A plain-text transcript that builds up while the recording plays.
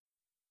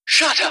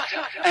Shut up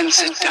and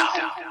sit down.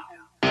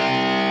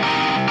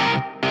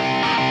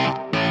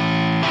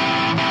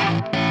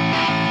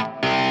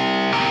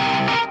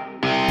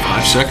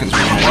 5 seconds, we're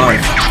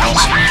live.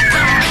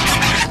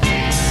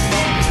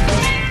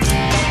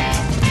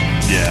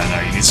 Yeah,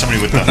 no, you need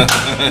somebody with the...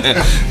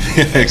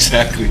 Yeah,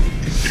 exactly.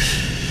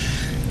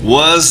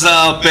 What's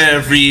up,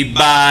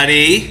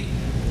 everybody?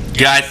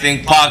 Guy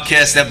Think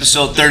Podcast,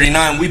 episode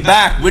 39. We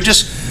back. We're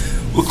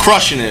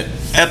crushing it.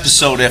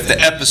 Episode after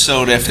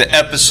episode after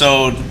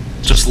episode.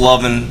 Just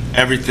loving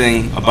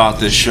everything about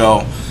this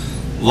show.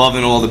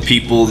 Loving all the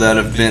people that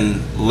have been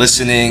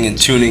listening and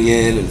tuning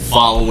in and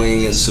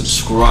following and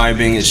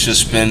subscribing. It's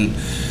just been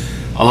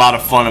a lot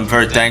of fun. I'm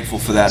very thankful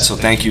for that. So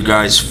thank you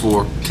guys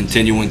for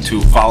continuing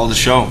to follow the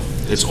show.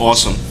 It's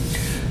awesome.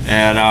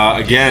 And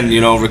again,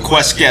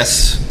 request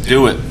guests.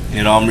 Do it.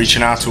 I'm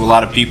reaching out to a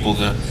lot of people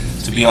to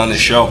be on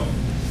this show.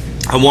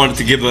 I wanted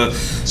to give a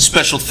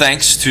special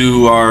thanks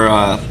to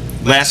our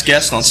last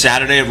guest on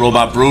Saturday at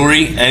Robot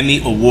Brewery.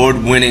 Emmy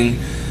award-winning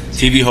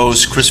TV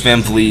host Chris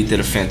Van Vliet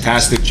did a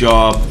fantastic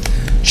job.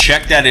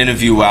 Check that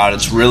interview out.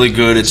 It's really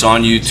good. It's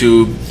on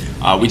YouTube.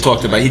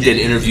 He did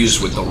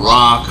interviews with The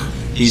Rock.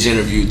 He's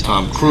interviewed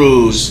Tom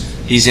Cruise.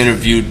 He's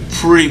interviewed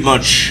pretty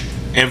much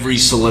every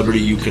celebrity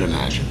you can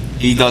imagine.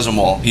 He does them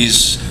all.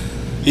 He's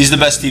the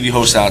best TV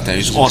host out there.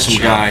 He's an awesome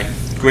guy.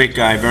 Great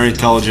guy. Very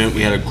intelligent.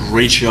 We had a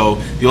great show.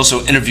 He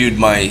also interviewed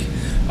my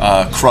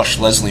crush,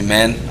 Leslie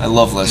Mann. I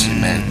love Leslie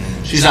Mann.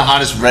 She's the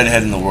hottest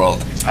redhead in the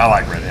world. I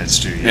like redheads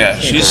too. Yeah,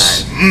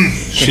 she's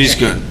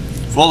good.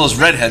 For all those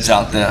redheads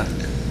out there,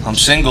 I'm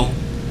single.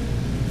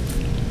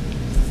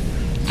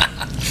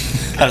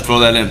 Had to throw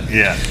that in.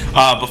 Yeah.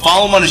 But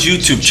follow him on his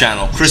YouTube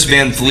channel, Chris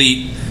Van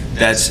Vliet.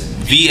 That's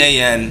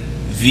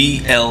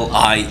VanVliet.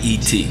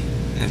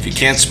 And if you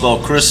can't spell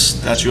Chris,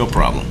 that's your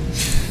problem.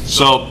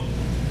 So,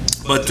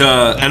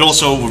 and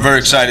also we're very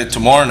excited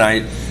tomorrow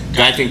night.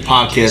 Guy Think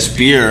Podcast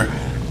beer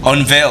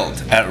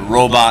unveiled at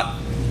Robot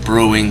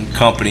Brewing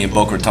Company in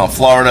Boca Raton,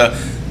 Florida.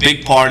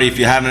 Big party. If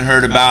you haven't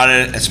heard about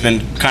it, it's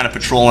been kind of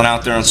patrolling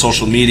out there on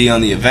social media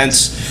on the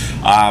events.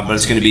 But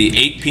it's going to be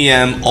 8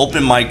 p.m.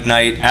 open mic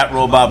night at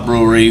Robot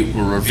Brewery.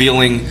 We're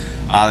revealing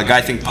the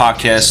Guy Think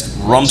Podcast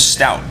Rum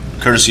Stout,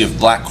 courtesy of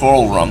Black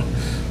Coral Rum.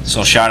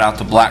 So shout out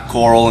to Black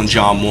Coral and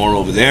John Moore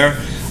over there.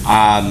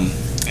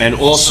 And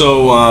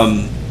also,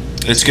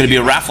 it's going to be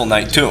a raffle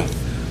night too.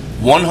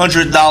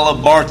 $100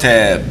 bar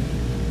tab.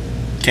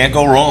 Can't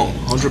go wrong.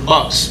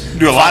 $100.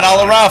 Do a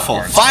 $5 raffle.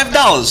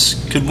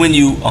 $5 could win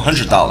you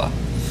 $100.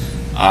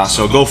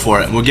 So go for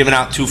it. And we're giving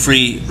out 2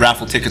 free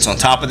raffle tickets on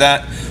top of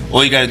that.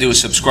 All you got to do is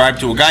subscribe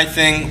to a Guy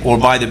Thing or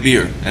buy the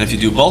beer. And if you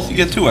do both, you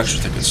get 2 extra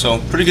tickets.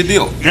 So pretty good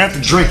deal. You don't have to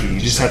drink it. You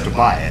just have to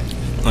buy it.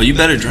 Oh, you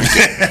better drink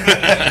it.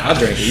 I'll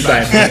drink it. You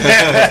buy it for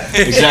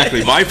me.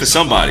 Exactly. Buy it for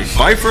somebody.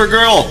 Buy it for a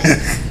girl.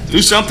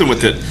 Do something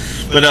with it.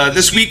 But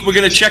this week we're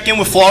going to check in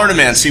with Florida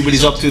Man, see what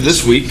he's up to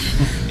this week.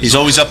 He's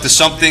always up to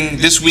something.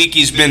 This week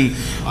he's been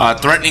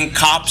threatening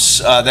cops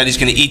that he's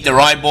going to eat their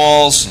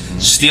eyeballs,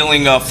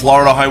 stealing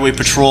Florida Highway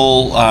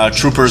Patrol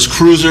trooper's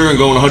cruiser and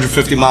going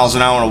 150 miles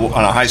an hour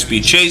on a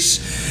high-speed chase.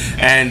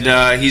 And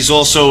he's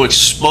also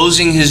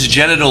exposing his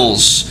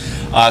genitals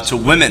to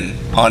women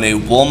on a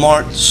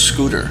Walmart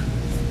scooter.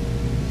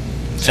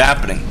 It's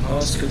happening. Oh,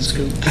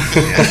 scoot.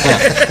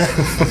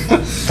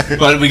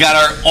 But we got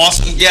our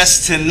awesome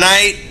guest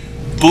tonight.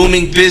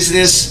 Booming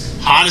business,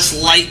 hottest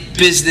light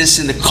business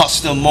in the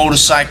custom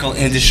motorcycle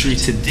industry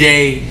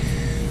today.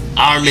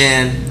 Our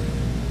man,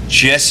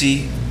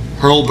 Jesse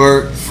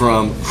Hurlburt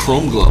from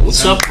Chrome Glow.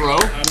 What's up, bro?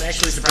 I'm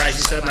actually surprised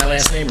you said my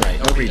last name right.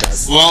 Nobody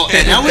does. Well,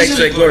 and that was Thanks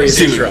for that glorious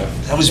intro.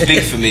 That was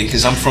big for me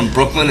because I'm from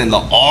Brooklyn, and the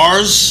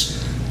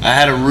R's, I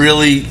had to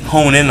really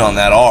hone in on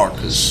that R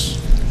because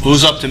if it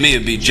was up to me,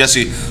 it'd be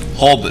Jesse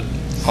Hurlburt.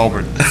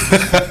 Holbert.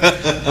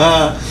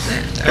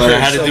 But I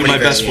had to do my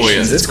best for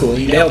you. It's cool.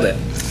 You nailed it.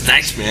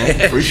 Thanks,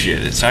 man.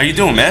 Appreciate it. So how you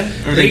doing, man?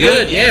 Everything Pretty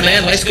good. Yeah,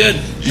 man. Life's good.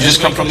 You just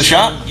come from the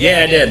shop?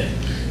 Yeah, I did.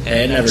 And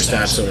it never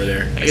stops over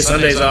there. I get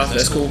Sundays off.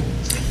 That's cool.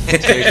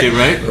 Okay,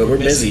 right? But we're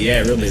busy.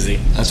 Yeah, real busy.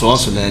 That's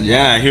awesome, man.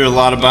 Yeah, I hear a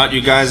lot about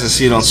you guys. I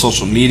see it on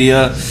social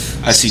media.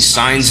 I see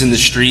signs in the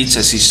streets.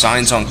 I see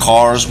signs on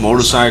cars,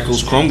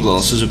 motorcycles, Chrome Glow.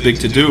 This is a big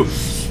to-do.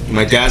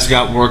 My dad's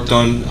got work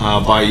done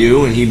by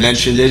you, and he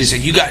mentioned it. He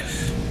said,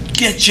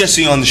 get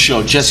Jesse on the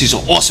show. Jesse's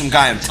an awesome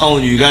guy. I'm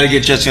telling you, you got to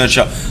get Jesse on the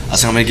show. I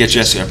said, I'm going to get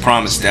Jesse. I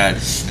promise, Dad.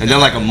 And then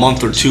like a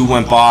month or 2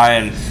 went by,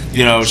 and,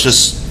 it's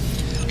just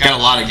got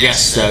a lot of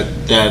guests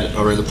that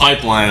are in the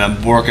pipeline.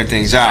 I'm working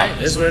things out. Right,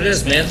 that's what it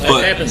is, man. Life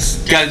But happens.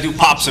 got to do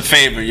Pops a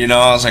favor,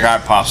 I was like, all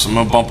right, Pops, I'm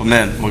going to bump him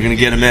in. We're going to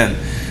get him in.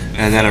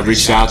 And then I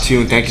reached out to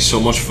you, and thank you so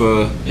much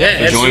for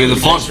joining the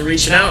fun. Thanks for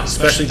reaching out,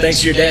 especially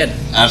thanks to your dad.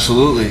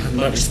 Absolutely.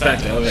 Much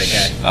respect. I love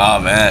that guy.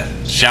 Oh,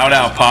 man. Shout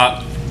out,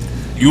 Pop.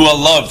 You are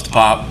loved,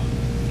 Pop.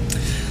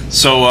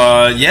 So,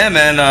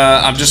 man,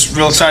 I'm just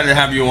real excited to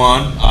have you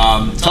on.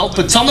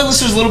 Tell my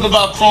listeners a little bit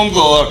about Chrome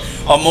Glow.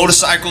 Our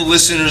motorcycle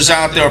listeners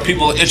out there, or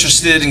people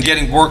interested in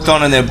getting work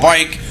done on their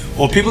bike,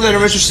 or people that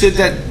are interested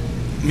that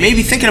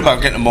maybe thinking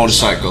about getting a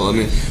motorcycle. I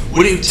mean,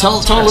 What do you tell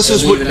listeners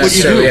Doesn't what even you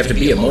necessarily do? have to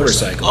be a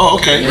motorcycle. Oh,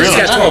 okay. It's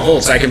got 12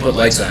 volts. I can put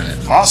lights on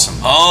it. Awesome.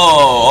 Oh,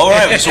 all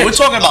right. So we're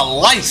talking about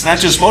lights, not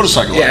just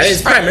motorcycle Yeah, lights.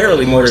 it's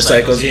primarily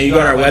motorcycles. You go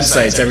on our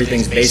websites,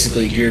 everything's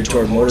basically geared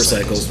toward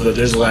motorcycles, but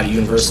there's a lot of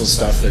universal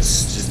stuff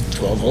that's just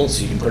 12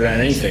 volts. You can put it on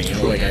anything. You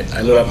know, like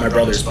I lit up my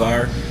brother's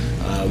bar.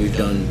 We've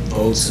done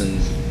boats and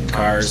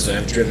cars.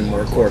 I've driven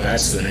more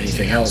Corvettes than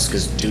anything else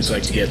because dudes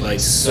like to get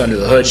lights under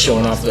the hood,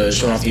 showing off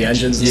the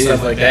engines and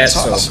stuff like that. That's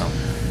awesome.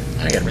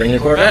 I got to bring a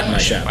Corvette in my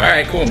shop. All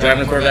right, cool. I'm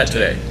driving a Corvette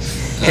today.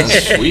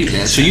 That's sweet,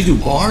 man. So you do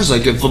bars?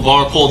 Like if a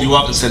bar called you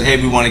up and said,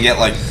 "Hey, we want to get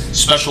like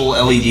special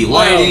LED lighting."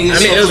 Well, and it was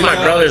stuff my like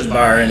that? brother's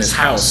bar in his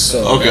house,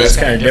 so Okay. it's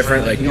kind of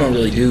different. Like we don't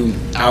really do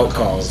out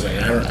calls. Like,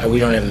 we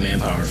don't have the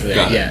manpower for that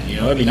Got it. yet. You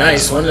know, it'd be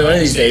nice one of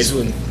these days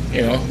we'll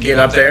get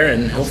up there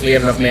and hopefully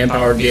have enough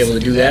manpower to be able to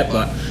do that.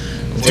 But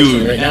unfortunately,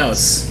 Dude. right now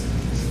it's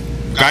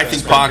Guy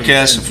Think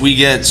Podcast. If we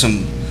get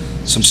some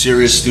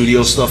serious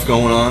studio stuff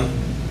going on,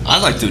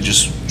 I'd like to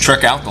just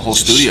check out the whole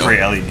studio. Straight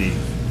LED.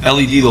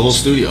 LED, the whole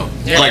studio.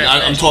 Yeah, like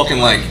yeah. I'm talking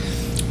like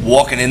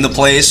walking in the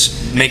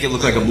place, make it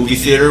look like a movie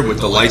theater with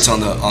the lights on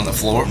the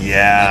floor.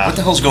 Yeah. Like, what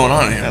the hell's going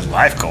on here? That's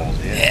life gold.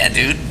 Yeah. Yeah,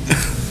 dude.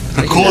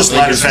 The coolest definitely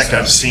light do some effect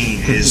stuff. I've seen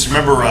is,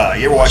 remember,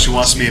 you ever watch Who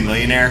Wants to Be a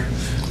Millionaire?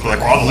 Like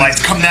where all the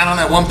lights come down on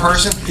that one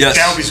person? Yes.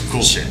 That would be some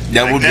cool shit.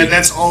 That Like, would be.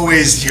 That's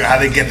always how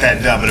they get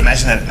that done. But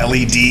imagine that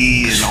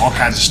LED and all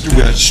kinds of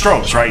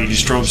strobes, right? You do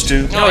strobes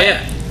too? oh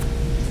yeah.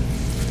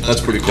 That's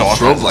pretty cool. All kinds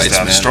Strobe of lights,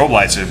 stuff.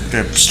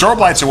 man. Strobe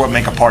lights are what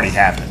make a party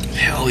happen.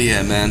 Hell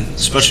yeah, man.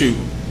 Especially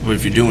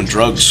if you're doing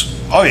drugs.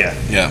 Oh yeah.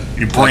 Yeah.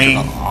 Your brain.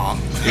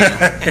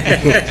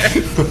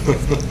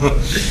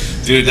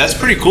 Dude, that's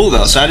pretty cool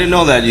though. So I didn't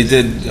know that you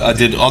did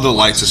other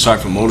lights aside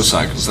from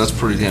motorcycles. That's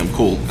pretty damn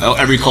cool.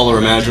 Every color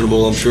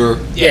imaginable, I'm sure.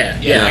 Yeah.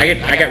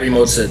 I got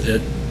remotes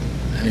that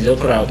they'll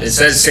put out. It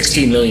says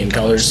 16 million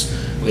colors,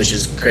 which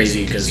is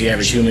crazy because the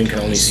average human can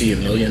only see a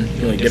million. You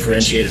can only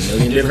differentiate a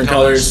million different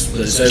colors,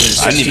 but it says there's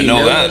I didn't 16 even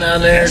know million that.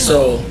 on there.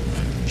 So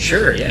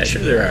sure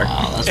there are.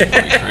 Wow, that's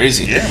pretty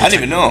crazy. Yeah. I didn't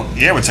even know.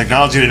 Yeah, with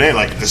technology today,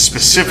 like the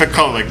specific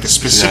color, like the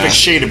specific Yeah.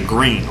 shade of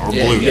green or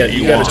Yeah, blue you that got,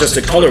 you you got want. just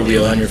a color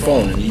wheel on your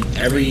phone, and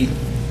I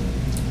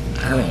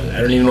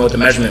don't even know what the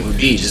measurement would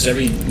be. Just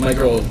every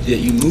micro that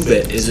you move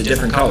it is a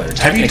different color. Have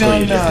you Technically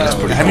done a different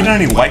color. Have you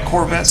done any white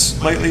Corvettes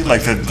lately?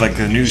 Like the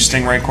new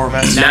Stingray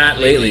Corvettes? Not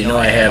lately. No,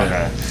 I haven't.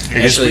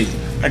 Okay. Actually,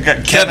 I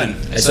got Kevin.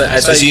 I saw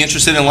Is he you,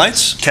 interested in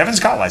lights? Kevin's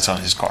got lights on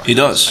his car. He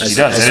does. He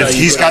does. I saw And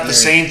you he's put got on the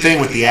there. same thing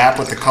with the app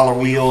with the color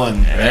wheel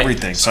and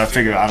everything. So I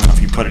figured, I don't know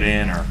if you put it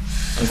in or.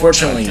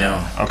 unfortunately,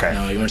 no. Okay.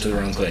 No, you went to the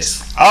wrong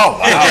place. Oh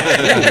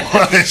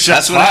wow! That's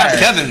what happened.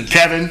 Kevin.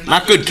 Kevin.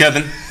 Not good,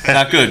 Kevin.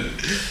 Not good.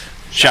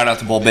 Shout out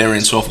to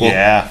Bulbarian softball.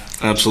 Yeah.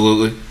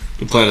 Absolutely.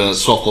 We played a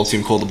softball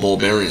team called the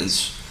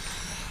Bulbarians.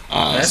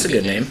 That's a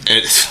good name.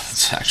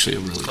 It's actually a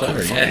really cool.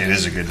 Clever, fun. yeah. It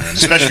is a good name,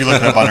 especially if you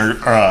look it up on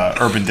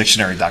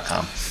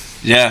UrbanDictionary.com.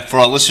 Yeah, for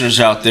our listeners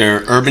out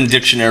there, Urban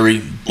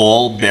Dictionary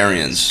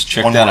Bulbarians.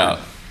 Check One that word. out.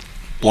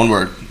 One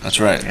word. That's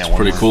right. Yeah, It's one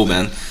pretty word. cool,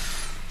 man.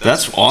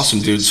 That's awesome,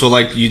 dude. So,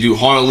 like, you do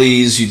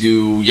Harleys, you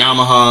do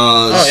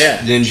Yamahas, Oh, yeah.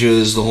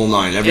 Ninjas, the whole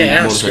nine. Every Yeah, I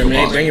don't motorcycle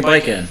discriminate. body. Bring your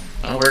bike in.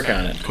 I'll work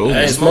on it. Cool.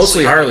 It's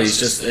mostly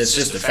Harleys. It's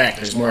just a fact.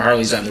 There's more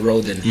Harleys on the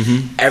road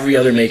than every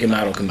other make and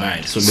model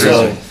combined. It's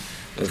amazing.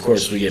 So, of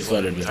course, we get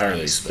flooded with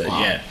Harleys. But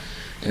yeah,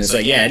 and it's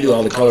like, yeah, I do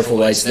all the colorful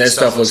lights. That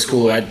stuff looks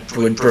cool. I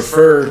would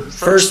prefer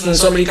first when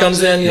somebody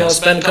comes in,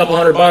 spend a couple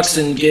 $100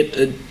 and get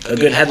a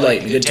good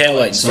headlight, a good tail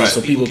light, and stuff, Right.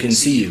 so people can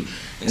see you.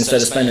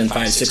 Instead of spending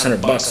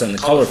 $500-600 on the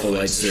colorful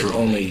lights that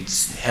only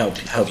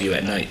help you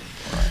at night.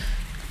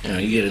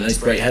 You get a nice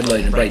bright headlight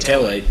and a bright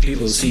tail light,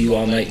 people will see you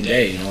all night and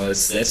day.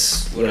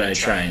 That's what I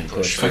try and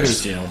push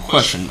first.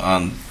 Question.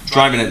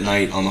 Driving at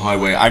night on the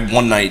highway.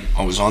 One night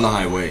I was on the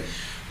highway.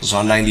 I was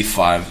on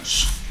 95. It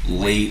was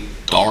late,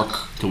 dark.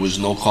 There was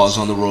no cars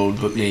on the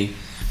road but me.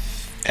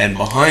 And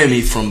behind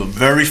me, from a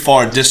very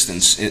far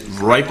distance,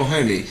 right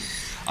behind me,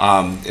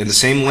 in the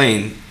same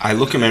lane, I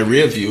look in my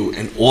rear view,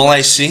 and all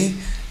I see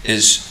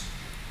is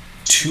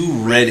 2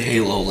 red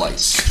halo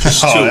lights.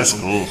 Just Oh, two. that's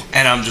cool.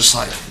 And I'm just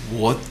like,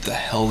 what the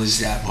hell is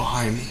that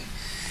behind me?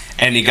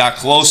 And he got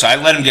close. I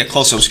let him get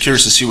close. I was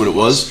curious to see what it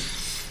was.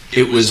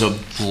 It was a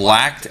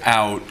blacked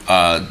out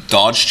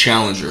Dodge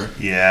Challenger,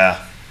 Yeah.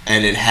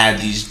 and it had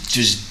these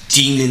just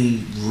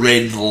demon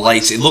red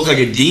lights. It looked like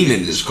a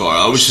demon, this car.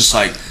 I was just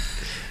like,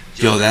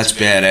 yo, that's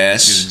These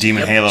badass.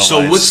 demon halo So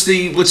lights.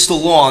 what's the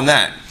law on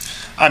that?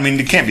 I mean,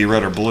 it can't be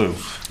red or blue,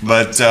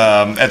 but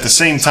at the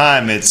same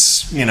time,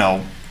 it's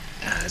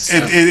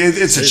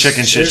it's a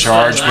chicken shit there's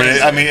charge. fine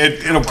But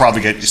lines. it'll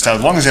probably get you started.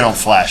 As long as they don't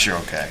flash, you're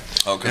okay.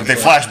 Okay. If they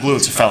flash blue,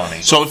 it's a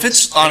felony. So if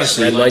it's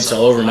honestly, red lights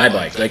all over my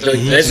bike.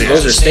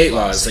 Those are state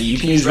laws. So you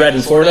can use red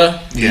in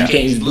Florida, but Yeah. you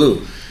can't use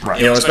blue.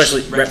 Right.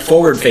 Especially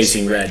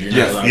forward-facing red. You're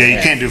not allowed Yeah, to you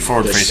have, can't do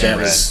forward-facing which that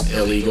was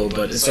illegal.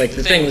 But it's like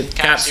the thing with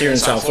cops here in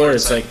South Florida.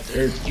 It's like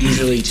they're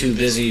usually too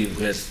busy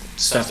with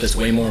stuff that's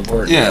way more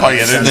important. Yeah. Oh,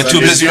 yeah, they're too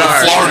busy with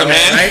Cars, Florida,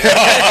 man. Right?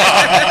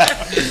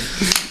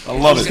 I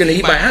love He's it. gonna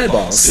eat my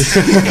eyeballs.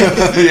 Yeah,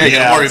 you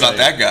Yeah, don't worry I'll about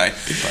that guy.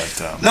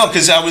 But, No,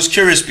 because I was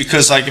curious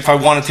because like if I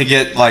wanted to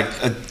get like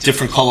a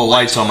different color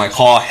lights on my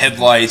car,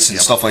 headlights and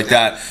stuff like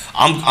that,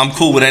 I'm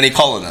cool with any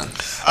color then.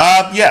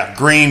 yeah,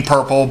 green,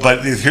 purple.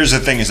 But here's the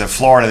thing: is that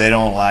Florida, they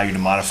don't allow you to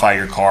modify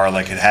your car.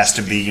 Like it has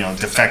to be,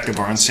 defective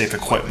or unsafe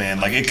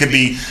equipment. Like it could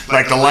be,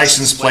 like the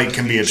license plate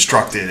can be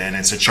obstructed and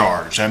it's a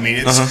charge. I mean,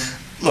 it's.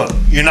 Look,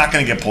 you're not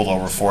going to get pulled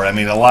over for it. I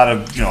mean, a lot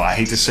of, I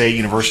hate to say,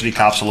 university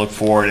cops will look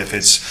for it.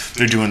 If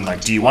they're doing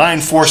like DUI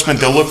enforcement,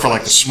 they'll look for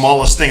like the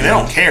smallest thing. They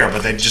don't care,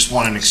 but they just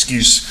want an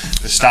excuse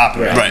to stop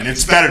it. Right. And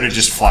it's better to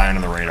just fly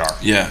under the radar.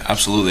 Yeah,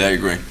 absolutely, I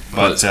agree.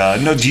 But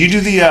no, do you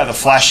do the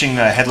flashing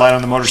headlight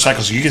on the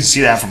motorcycles? You can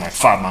see that from like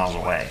 5 miles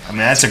away. I mean,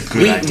 that's a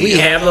good idea. We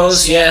have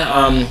those,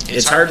 yeah.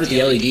 It's hard with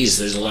the LEDs.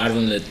 There's a lot of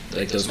them that,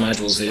 like those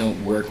modules, they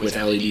don't work with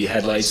LED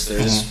headlights.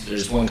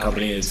 There's one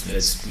company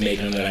that's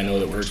making them that I know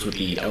that works with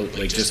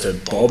just a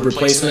bulb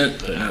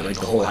replacement, but not like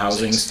the whole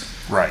housings.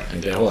 Right.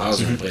 Like that whole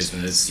housing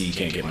replacement, you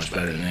can't get much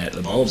better than that.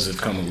 The bulbs have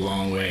come a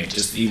long way.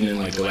 Just even in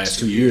like the last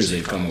 2 years,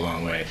 they've come a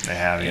long way. They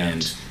have, yeah.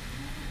 And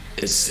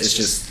it's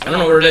just, I don't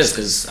know what it is,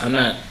 because I'm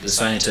not the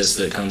scientist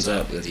that comes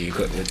up with the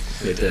equipment,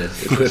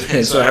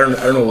 so I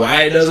don't know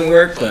why it doesn't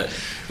work, but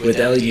with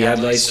LED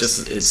headlights,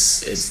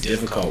 it's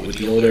difficult. With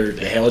the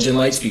halogen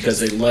lights, because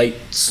they light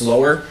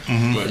slower,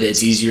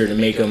 it's easier to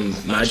make them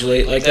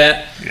modulate like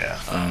that. Yeah.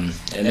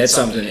 And that's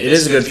something, it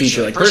is a good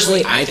feature. Like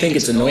personally, I think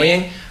it's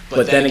annoying,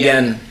 but then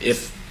again,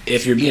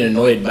 if you're being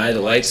annoyed by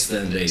the lights,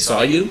 then they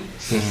saw you,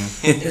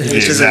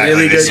 which is a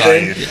really good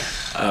thing.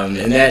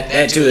 And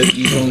that too,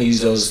 you can only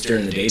use those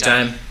during the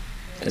daytime.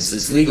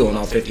 It's legal in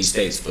all 50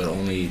 states, but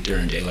only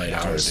during daylight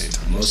hours.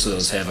 Most of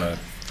those have a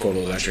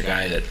photoelectric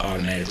eye that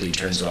automatically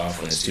turns it off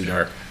when it's too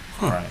dark.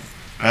 Right.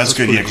 That's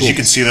good, yeah, because you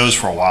can see those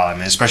for a while. I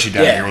mean, especially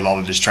down here with all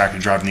the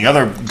distracted driving. The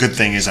other good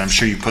thing is, I'm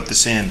sure you put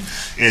this in,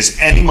 is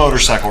any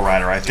motorcycle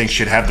rider, I think,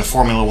 should have the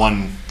Formula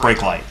One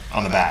brake light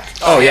on the back.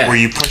 Oh, yeah. Where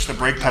you push the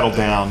brake pedal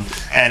down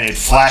and it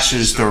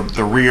flashes the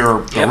rear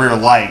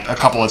light a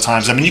couple of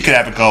times. I mean, you could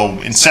have it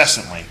go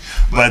incessantly.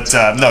 But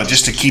no,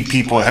 just to keep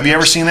people. Have you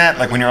ever seen that?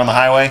 Like when you're on the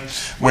highway,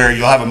 where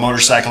you'll have a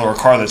motorcycle or a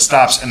car that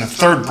stops, and the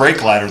third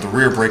brake light or the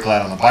rear brake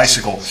light on the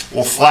bicycle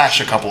will flash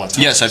a couple of times.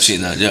 Yes, I've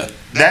seen that. Yeah.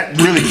 That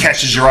really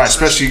catches your eye,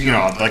 especially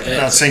like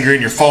not saying you're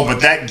in your phone,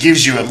 but that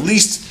gives you at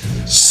least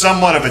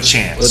somewhat of a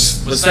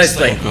chance. What's nice,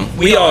 like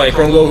we all like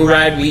when we go who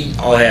ride, we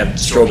all have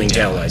strobing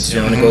taillights.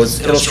 And it'll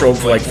strobe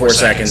for like 4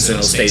 seconds and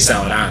it'll stay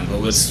solid on.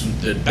 But what's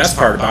the best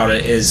part about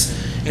it is,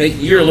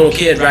 you're a little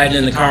kid riding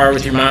in the car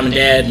with your mom and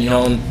dad,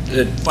 and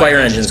the fire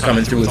engine's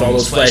coming through with all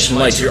those flashing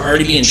lights. You're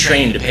already being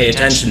trained to pay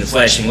attention to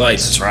flashing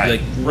lights. That's right.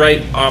 Like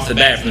right off the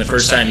bat from the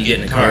first time you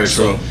get in the car. Very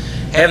So true.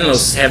 having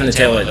the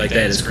taillight like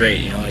that is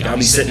great. Like I'll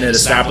be sitting at a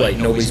stoplight,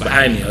 nobody's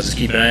behind me. I'll just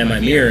keep an eye on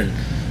my mirror and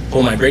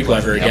pull my brake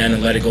lever again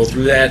and let it go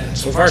through that.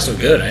 So far, so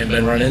good. I haven't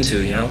been run into,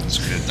 That's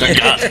good. Thank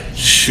God.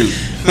 Shoot.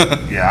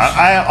 Yeah,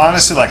 I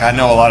honestly, I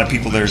know a lot of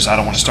people, I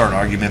don't want to start an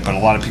argument, but a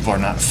lot of people are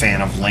not a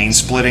fan of lane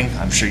splitting.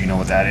 I'm sure you know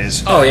what that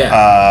is. Oh, yeah.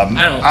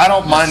 I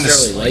don't mind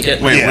necessarily like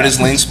it. Wait, what is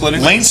lane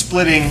splitting? Lane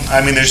splitting,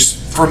 I mean,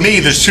 for me,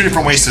 there's two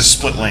different ways to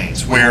split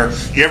lanes. Where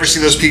you ever see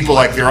those people,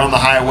 like they're on the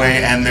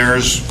highway and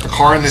there's a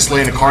car in this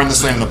lane, a car in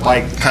this lane, and the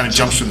bike kind of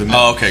jumps through the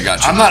middle. Oh, okay,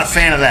 gotcha. I'm not a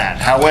fan of that.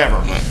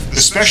 However,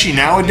 especially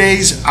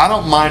nowadays, I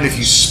don't mind if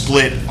you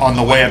split on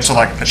the way up to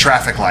like a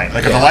traffic light.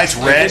 Like if the light's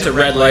red, It's a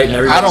red light and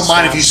everybody I don't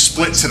mind if stops. you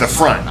split to the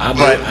front.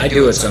 I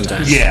do it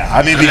sometimes. Yeah,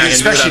 I mean, I'm not gonna do it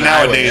especially on the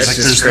highway. nowadays, That's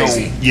like just there's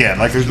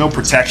crazy. there's no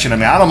protection. I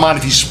mean, I don't mind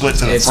if you split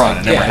to the It's front.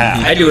 I never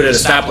have. I do it at a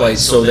stoplight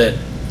so that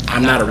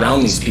I'm not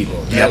around these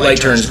people. Yeah. That light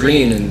turns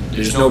green and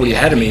there's nobody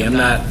ahead of me.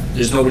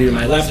 There's nobody to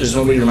my left, there's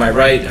nobody to my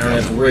right. I don't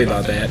have to worry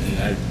about that, and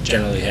I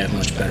generally have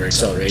much better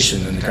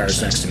acceleration than the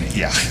cars next to me.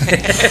 Yeah,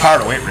 power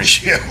to weight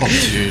ratio.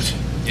 Dude.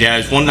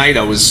 Yeah, one night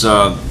I was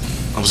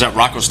at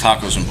Rocco's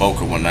Tacos in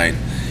Boca one night,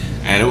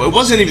 and it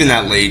wasn't even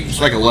that late. It was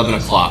like 11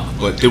 o'clock,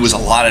 but there was a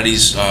lot of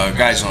these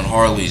guys on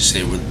Harleys.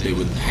 They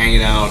would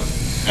hanging out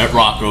at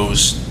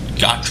Rocco's,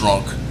 got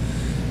drunk,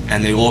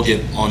 and they all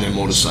get on their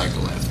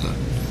motorcycle after.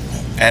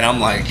 And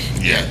I'm like,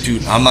 yeah,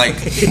 dude. I'm like,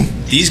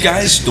 these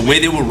guys, the way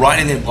they were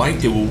riding their bike,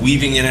 they were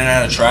weaving in and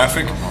out of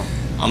traffic.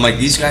 I'm like,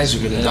 these guys are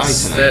gonna die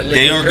tonight.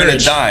 They are gonna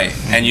die.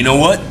 And you know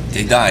what?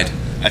 They died.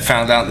 I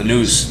found out in the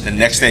news the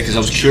next day because I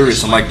was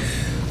curious. I'm like,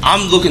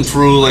 I'm looking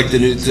through like the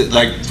news,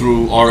 like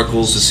through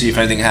articles to see if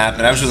anything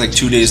happened. I was just like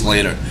 2 days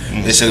later.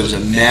 They said there was a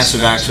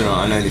massive accident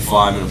on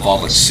I-95 and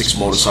involved like 6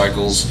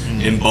 motorcycles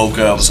in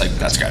Boca. I was like,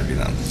 that's got to be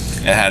them.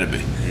 It had to be.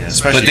 Yeah,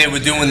 especially But they were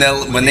doing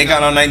that when they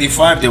got on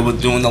 95. They were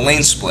doing the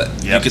lane split.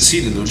 You Yep. could see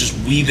them. They were just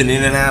weaving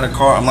in and out of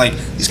car. I'm like,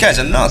 these guys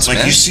are nuts, like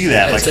man. you see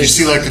that, like It's you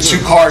see like the 2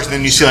 cars, and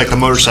then you see like the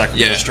motorcycle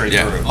go straight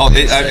through. Oh,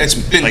 it's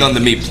been done to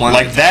me plenty.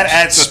 Like that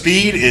at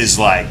speed is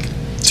like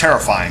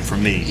terrifying for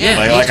me. Yeah,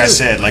 me like I too.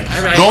 said, like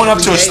I ride going up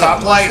to a every day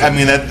on stoplight. I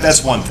mean,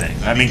 that's one thing.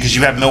 I mean, because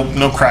you have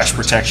no crash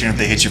protection if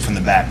they hit you from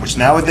the back. Which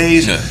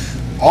nowadays, Yeah.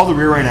 all the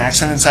rear end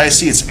accidents I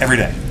see, it's every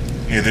day.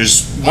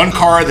 There's one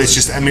car that's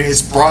just, I mean,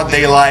 it's broad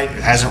daylight,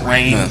 it hasn't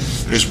rained. Yeah.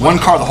 There's one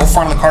car, the whole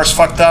front of the car's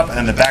fucked up, and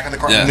then the back of the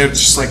car, Yeah. and they're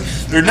just like,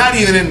 they're not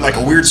even in like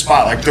a weird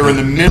spot. Like they're in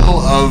the middle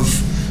of,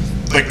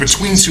 like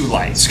between two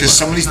lights, because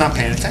somebody's not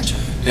paying attention.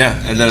 Yeah,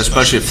 and then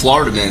especially if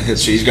Florida man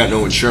hits you, he's got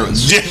no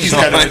insurance. Yeah, he's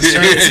got no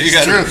insurance. You It's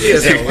got- true. He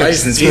doesn't have a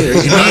license either.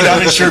 You need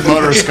uninsured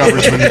motorist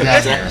coverage when you're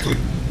down there.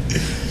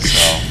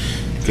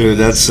 So, Dude,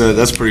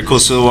 that's pretty cool.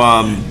 So,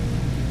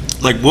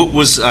 like, what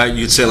was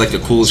you'd say like the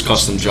coolest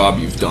custom job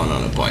you've done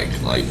on a bike,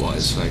 light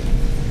wise? Like,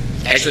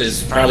 Actually,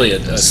 it's probably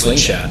a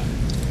slingshot.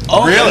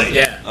 oh, Really?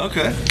 Yeah.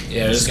 Okay.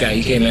 Yeah, this guy,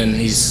 he came in,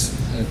 it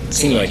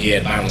seemed like he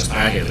had bottomless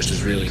pocket, which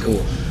was really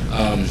cool.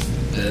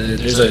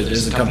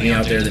 There's a company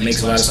out there that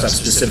makes a lot of stuff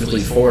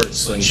specifically for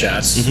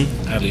slingshots,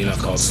 oddly enough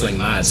called Sling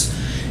Mods.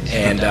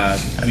 And,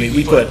 I mean,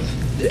 we put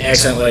the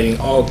accent lighting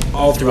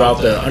all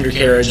throughout the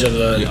undercarriage of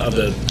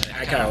the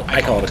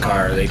I call it a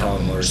car, they call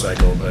it a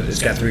motorcycle, but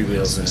it's got 3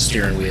 wheels and a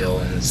steering wheel,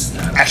 and it's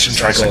not a Action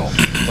motorcycle.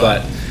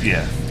 But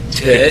yeah.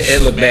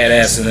 it looked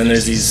badass. And then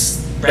there's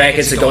these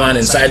brackets that go on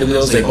inside the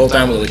wheels. They bolt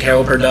on what the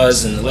caliper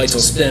does, and the lights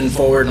will spin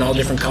forward in all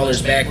different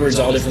colors, backwards,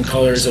 all different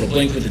colors. It'll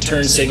blink with the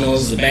turn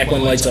signals. The back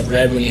one lights up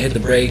red when you hit the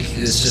brake.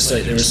 It's just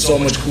like there was so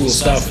much cool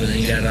stuff. And then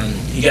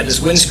you got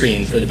this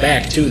windscreen for the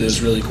back too. That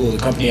was really cool. The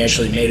company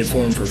actually made it for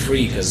him for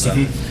free because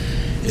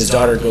his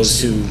daughter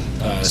goes to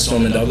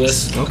Stoneman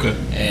Douglas. Okay.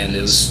 And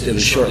it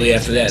was shortly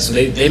after that. So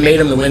they made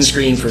him the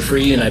windscreen for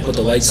free, and I put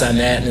the lights on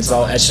that, and it's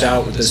all etched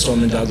out with the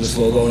Stoneman Douglas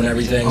logo and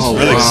everything. Oh, So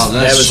really? wow, that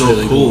that's was so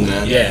really cool,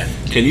 man. Yeah.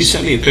 Can you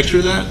send me a picture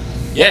of that?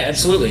 Yeah,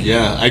 absolutely.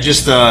 Yeah, I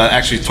just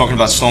actually talking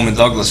about Stoneman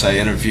Douglas. I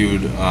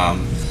interviewed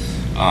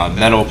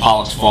Meadow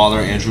Pollock's father,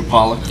 Andrew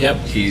Pollock. Yep.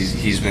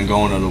 He's been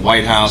going to the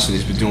White House and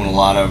he's been doing a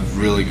lot of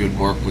really good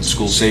work with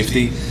school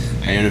safety.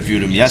 I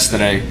interviewed him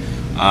yesterday,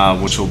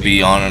 which will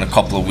be on in a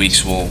couple of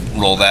weeks. We'll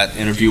roll that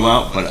interview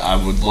out, but I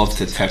would love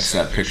to text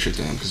that picture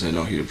to him because I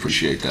know he'd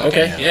appreciate that.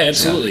 Okay, yeah,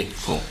 absolutely. Yeah,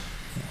 cool.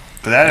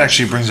 But that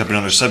actually brings up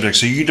another subject.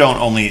 So you don't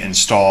only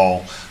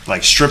install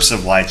like strips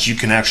of lights, you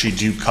can actually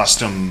do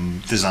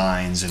custom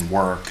designs and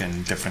work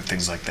and different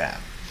things like that.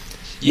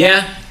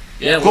 Yeah,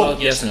 Cool.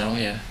 well, yes and no,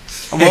 yeah.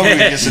 Well,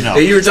 yes and no.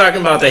 You were talking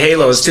about the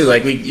halos too,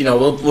 like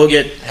we'll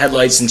get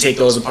headlights and take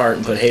those apart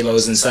and put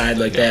halos inside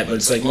like that, but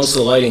it's like most of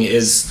the lighting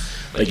is,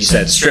 like you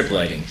said, strip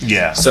lighting.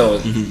 Yeah.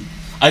 So,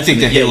 I think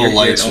the Yeah, halo you're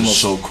lights are almost-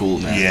 so cool,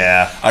 man.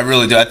 Yeah. I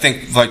really do. I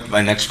think like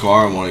my next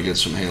car, I want to get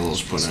some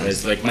halos put in.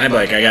 it's like my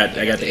bike, I got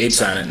the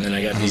apes on it, and then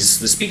I got the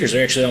speakers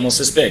are actually almost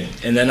this big.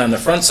 And then on the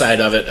front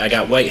side of it, I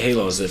got white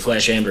halos that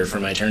flash amber for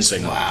my turn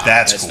signal. Wow.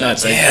 That's That's cool.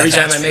 nuts. Like, Yeah, every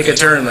time that's I make a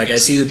turn, like I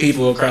see the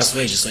people across the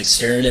way just like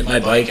staring at my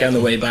bike on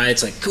the way by.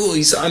 It's like, cool,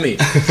 you saw me.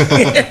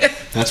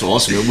 That's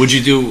awesome. Would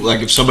you do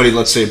like if somebody,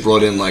 let's say,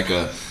 brought in like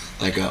a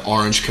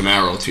orange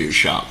Camaro to your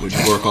shop? Would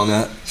you work on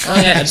that? Oh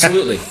yeah,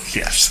 absolutely.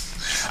 Yes.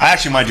 I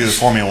actually might do the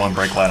Formula One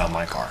brake light on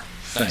my car.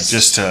 Nice.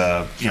 Just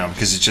to,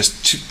 because it's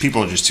just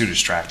people are just too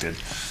distracted.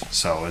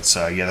 So it's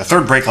the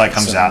third brake light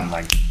comes out in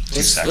like 2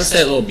 What's seconds.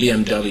 that little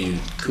BMW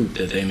coupe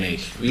that they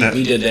make? We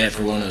did that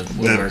for one of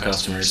our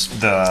customers.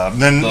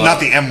 Not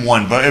the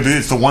M1, but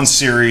it's the 1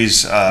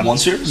 Series. 1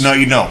 Series? No,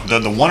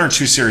 the 1 or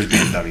 2 Series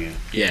BMW.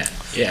 Yeah.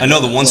 I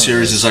know the 1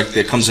 Series is like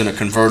it comes in a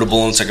convertible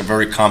and it's like a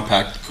very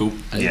compact coupe.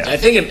 Yeah. I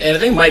think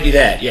it might be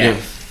that. Yeah.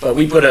 Yeah. But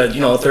we put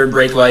a third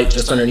brake light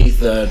just underneath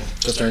the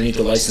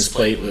license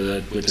plate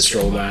with the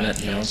strobe on it.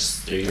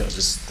 There you go.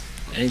 Just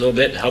any little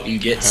bit to help you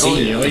get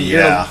seen.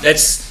 Yeah.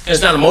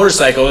 It's not a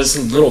motorcycle. It's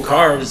a little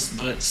car,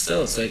 but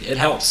still, it's like it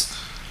helps.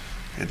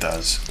 It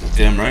does.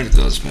 Damn right it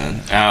does,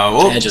 man.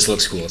 And it just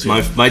looks cool too.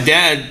 My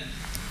dad.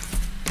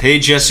 Hey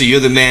Jesse,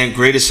 you're the man.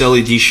 Greatest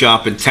LED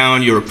shop in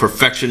town. You're a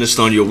perfectionist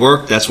on your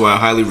work. That's why I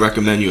highly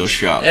recommend your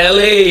shop.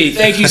 Ellie,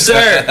 thank you,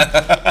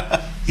 sir.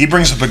 He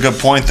brings up a good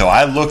point, though.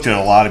 I looked at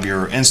a lot of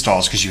your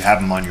installs because you have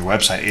them on your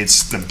website.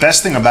 It's the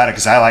best thing about it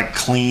because I like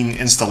clean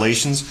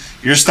installations.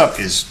 Your stuff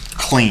is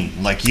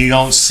clean. Like you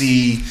don't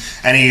see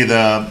any of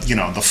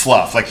the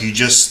fluff. Like you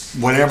just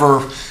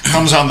whatever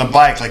comes on the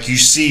bike. Like you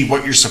see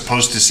what you're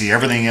supposed to see.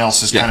 Everything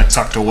else is Yeah. kind of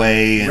tucked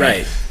away and,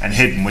 Right. and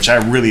hidden, which I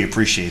really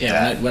appreciate Yeah,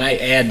 that. when I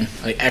add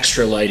like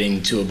extra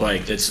lighting to a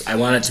bike, I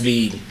want it to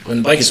be when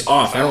the bike is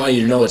off. I don't want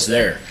you to know it's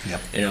there.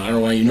 Yep. I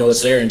don't want you to know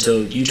it's there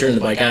until you turn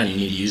the bike on. You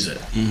need to use it.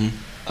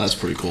 That's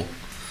pretty cool.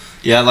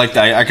 Yeah, I like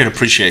that. I could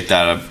appreciate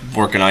that. I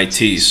work in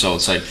IT, so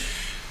it's like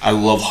I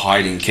love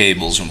hiding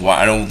cables and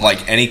I don't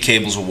like any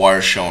cables or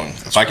wires showing.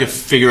 If I could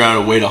figure out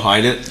a way to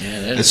hide it,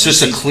 Yeah, it's just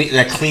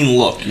that clean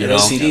look, you know.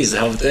 OCD is the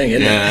whole thing,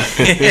 isn't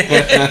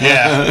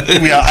Yeah.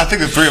 Yeah, I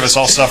think the three of us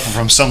all suffer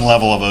from some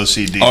level of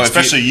OCD, Oh, if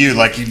especially you.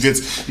 Like you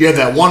had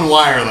that one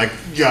wire. Like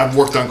I've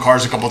worked on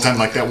cars a couple of times.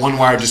 Like that one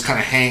wire just kind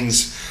of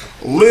hangs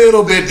a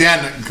little bit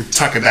down.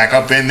 Tuck it back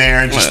up in there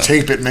and just Well,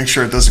 tape it. Make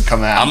sure it doesn't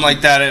come out. I'm like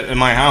that in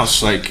my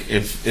house. Like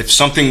if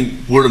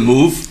something were to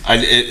move,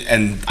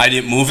 and I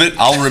didn't move it,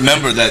 I'll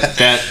remember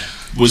that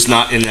was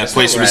not in that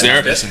place. It was where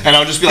I there, left it. and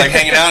I'll just be like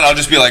hanging out. I'll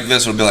just be like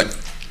this. It'll be like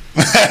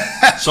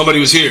somebody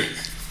was here.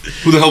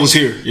 Who the hell was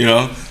here? You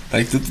know,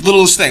 like the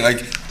littlest thing. Like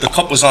the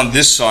cup was on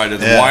this side of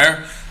the Yeah.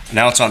 wire,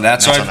 Now it's on that Now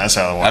it's side? on that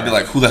side of the water. I'd be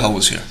like, who the hell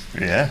was here?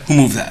 Yeah. Who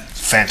moved that?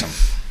 Phantom.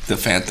 The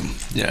Phantom.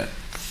 Yeah.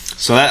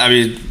 So that, I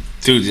mean,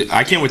 dude,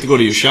 I can't wait to go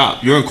to your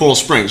shop. You're in Coral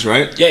Springs,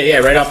 right? Yeah,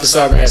 right off the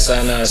Sawgrass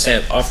on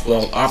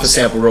off of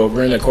Sample Road.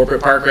 We're in the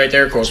corporate park right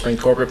there, Coral Springs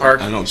Corporate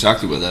Park. I know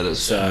exactly where that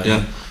is. It's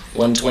yeah.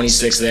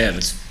 126th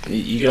Ave.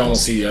 You can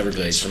almost see the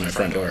Everglades from my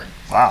front door.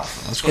 Wow.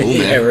 That's cool,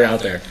 Yeah, man. we're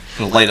out there.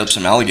 Gonna light up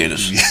some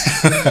alligators.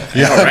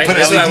 Yeah. All right, Put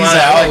that's what I LEDs want.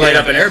 I out. want to light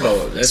up an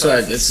airboat. That's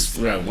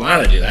what I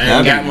want to do. I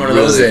haven't gotten one of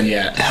those in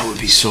yet. That would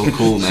be so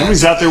cool, man.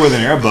 Somebody's out there with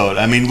an airboat.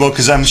 I mean, well,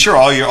 because I'm sure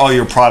all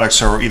your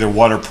products are either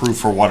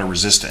waterproof or water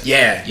resistant.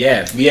 Yeah.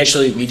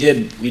 We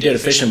did a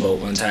fishing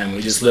boat one time.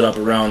 We just lit up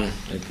around,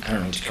 like, I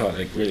don't know what you call it,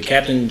 like where the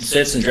captain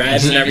sits and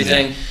drives and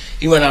everything.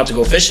 He went out to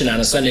go fishing on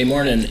a Sunday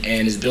morning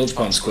and his bilge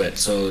pumps quit,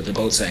 so the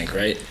boat sank.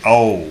 Right.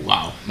 Oh.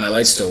 Wow. My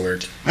lights still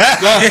worked.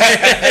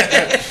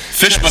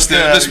 Fish must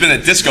have been a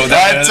disco.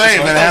 I'd say,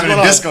 man, having a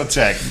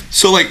discotheque.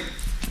 So, like,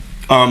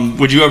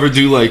 would you ever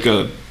do like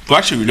a? Well,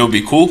 actually, you know, it'd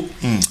be cool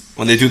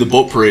when they do the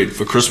boat parade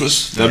for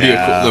Christmas. That'd be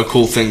a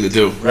cool thing to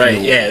do. Right. You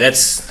know? Yeah.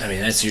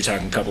 That's you're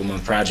talking a couple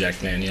month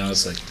project, man. You know,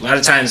 it's like a lot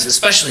of times,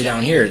 especially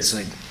down here, it's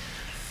like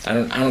I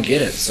don't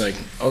get it. It's like,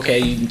 okay,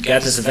 you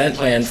got this event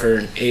planned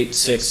for 8,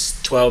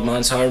 6, 12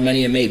 months, however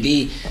many it may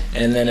be,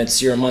 and then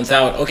you're a month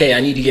out. Okay, I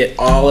need to get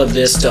all of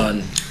this done.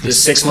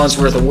 This 6 months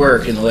worth of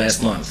work in the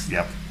last month.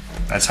 Yep.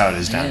 That's how it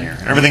is down here.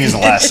 Everything is the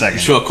last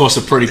second. Sure, it costs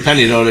a pretty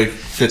penny though to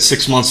fit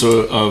 6 months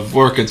of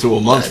work into a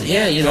month.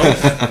 Yeah, you know,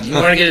 you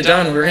want to get it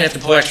done, we're gonna have to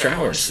pull extra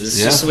hours.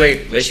 It's just the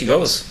way she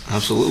goes.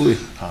 Absolutely.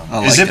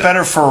 Is it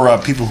better for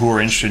people who are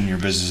interested in your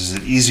business? Is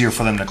it easier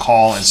for them to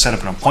call and set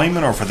up an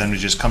appointment, or for them to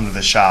just come to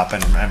the shop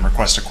and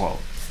request a quote?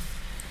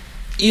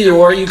 Either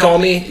or, you call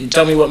me, you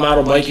tell me what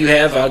model bike you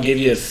have, I'll give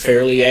you a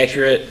fairly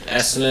accurate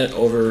estimate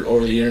over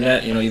the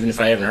internet. You know, even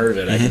if I haven't heard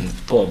of it, I can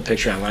pull up a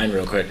picture online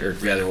real quick, or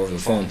rather over the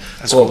phone.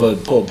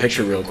 Pull a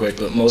picture real quick.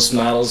 But most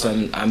models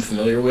I'm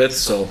familiar with,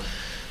 so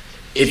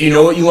if you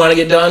know what you want to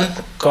get done,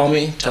 call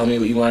me, tell me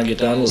what you want to get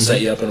done. We'll set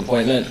you up an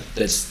appointment.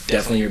 That's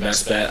definitely your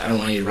best bet. I don't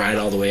want you to ride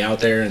all the way out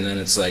there and then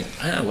it's like,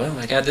 well,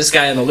 I got this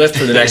guy on the lift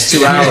for the next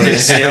 2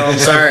 hours. You know, I'm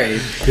sorry.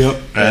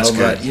 Yep. That's good.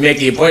 But you make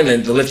the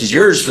appointment, the lift is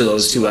yours for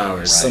those 2 hours.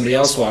 Right. Somebody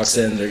else walks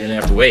in, they're gonna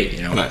have to wait.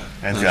 You know. Right.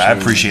 And I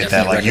appreciate that.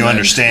 Definitely Like, you recommend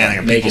understand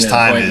that making people's an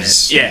time appointment.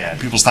 is Yeah.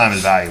 people's time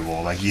is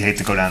valuable. Like, you hate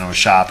to go down to a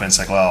shop and it's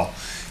like, well,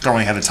 don't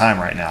really have the time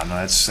right now. No,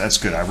 that's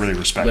good. I really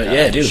respect But that.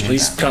 yeah, I dude, appreciate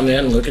please that. come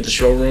in and look at the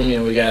showroom. You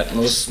know, we got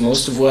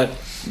most of what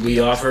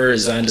we offer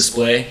is on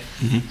display,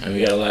 and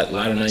we got a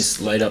lot of nice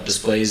light up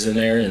displays in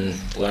there, and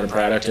a lot of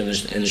product in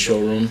the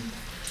showroom.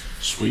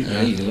 Sweet, You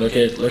man. can look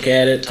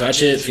at it,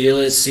 touch it, feel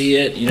it, see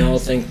it. You know,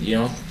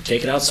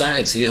 take it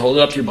outside, see it, hold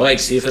it up to your bike,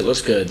 see if it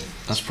looks good.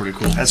 That's pretty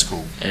cool. That's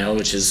cool. You know,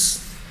 which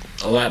is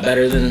a lot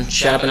better than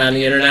shopping on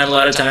the internet a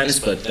lot of times.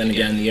 But then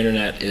again, the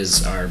internet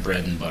is our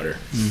bread and butter.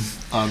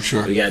 I'm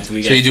sure. We got. So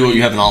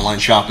you have an online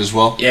shop as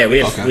well? Yeah, we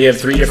have Okay. we have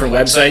 3 different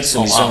websites, and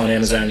Oh, we sell wow. on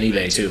Amazon and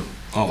eBay too.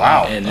 Oh,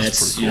 Wow. And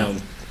that's pretty you know,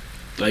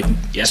 like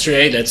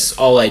yesterday, that's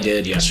all I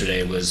did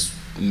yesterday was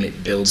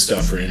build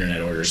stuff for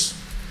internet orders.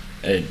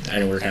 I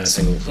didn't work on a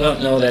single. Well,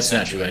 no, that's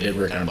not true. I did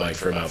work on a bike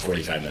for about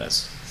 45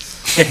 minutes.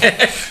 You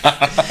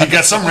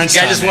got some rinse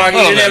Guy time. just man. walked.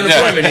 He didn't have an bit, yeah.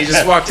 appointment. He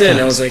just walked in.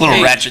 I was like, little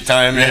hey, ratchet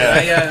time.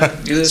 Yeah.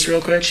 I do this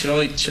real quick.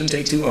 Shouldn't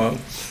take too long.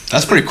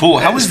 That's pretty cool.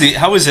 How is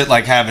it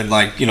like having 3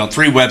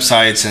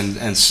 websites and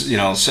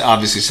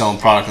obviously selling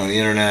product on the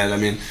internet? I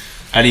mean,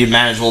 how do you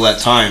manage all that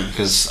time?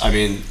 Because I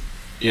mean,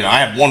 I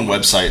have one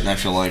website and I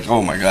feel like,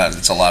 oh my god,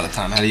 it's a lot of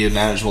time. How do you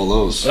manage all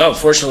those? Well,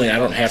 fortunately, I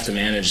don't have to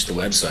manage the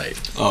website.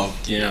 Oh,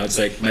 You know, it's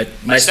like my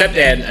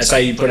stepdad. I saw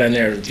you put on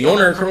there the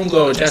owner of Chrome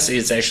Glow Jesse.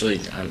 It's actually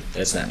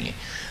that's not me.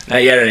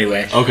 Not yet,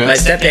 anyway. Okay. My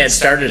stepdad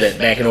started it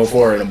back in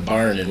 '04 in a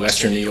barn in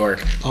Western New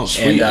York. oh,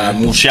 sweet.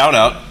 And Well, shout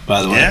out,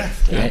 by the way. Yeah.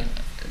 right?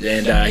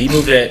 And he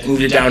moved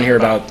it down here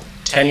about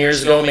 10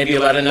 years ago, maybe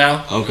 11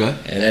 now. Okay.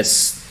 And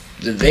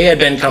they had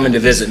been coming to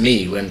visit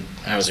me when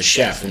I was a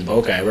chef in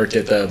Boca. I worked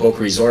at the Boca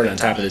Resort on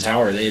top of the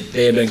tower.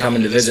 They had been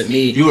coming to visit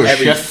me. You were a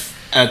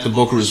chef at the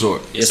Boca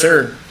Resort. Yes,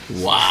 sir.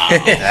 Wow.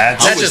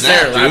 That's Not was just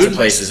that, there, lots of dude?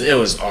 places. It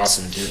was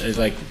awesome, dude. It was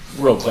like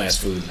world-class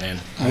food, man.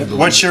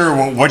 What's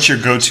your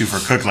go-to for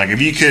cooking? Like, if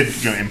you could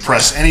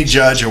impress any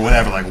judge or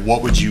whatever, like,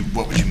 what would you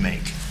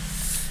make?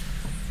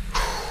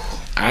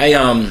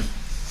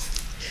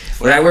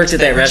 When I worked at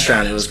that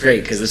restaurant, it was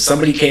great because if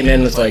somebody came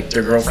in with like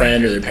their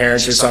girlfriend or their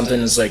parents or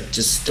something, it's like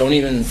just don't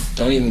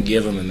even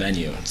give them a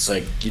menu. It's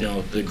like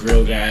the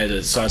grill guy,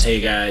 the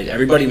saute guy,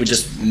 everybody would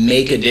just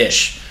make a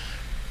dish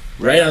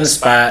right on the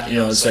spot.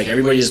 It's like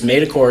everybody just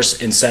made a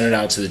course and sent it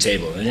out to the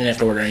table. They didn't have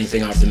to order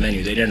anything off the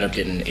menu. They'd end up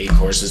getting 8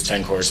 courses,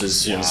 10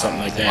 courses, something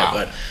like that.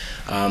 Wow.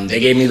 But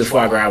they gave me the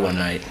foie gras one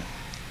night.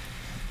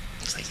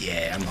 It's like,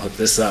 yeah, I'm gonna hook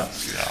this up.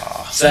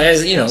 So it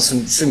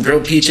has, some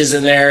grilled peaches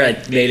in there. I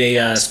made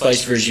a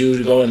spiced verjus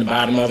to go in the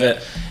bottom of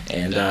it,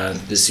 and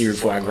the seared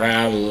foie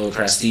gras with a little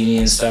crostini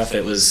and stuff.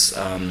 It was.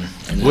 And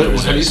then What, there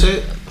was how do you say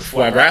it?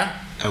 Foie gras.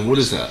 And what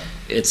is that?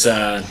 It's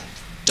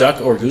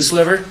duck or goose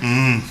liver.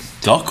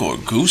 Duck or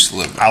goose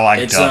liver? I like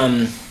It's duck.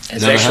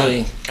 it's Never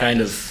actually kind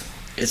of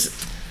it's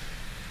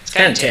it's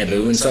kind of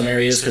taboo in some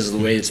areas because of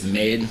the way it's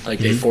made. Like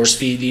they force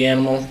feed the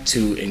animal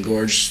to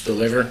engorge the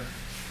liver.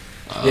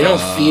 They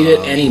don't feed it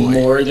any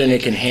more than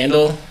it can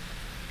handle,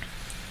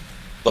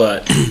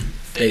 but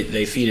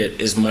they feed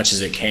it as much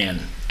as it can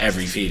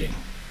every feeding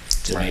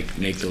to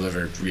make the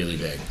liver really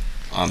big.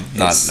 I'm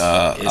not.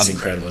 It's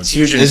incredible. It's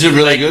huge. Is it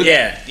really good?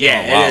 Yeah,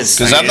 Wow. it is.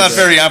 Because I'm not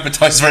very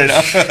appetized right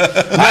now.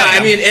 No, I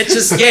mean it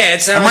just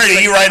it's. I'm ready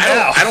to eat right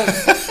now.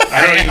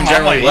 I don't even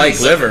generally like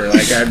liver.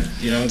 Like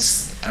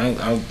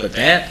but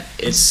that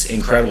it's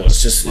incredible.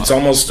 It's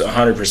almost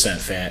 100%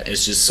 fat.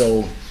 It's just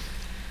so.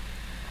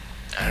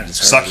 It's hard to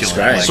Succulent,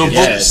 describe. like So,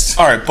 it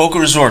all right, Boca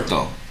Resort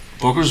though.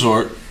 Boca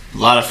Resort, a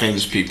lot of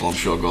famous people I'm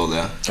sure go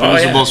there. Who Oh,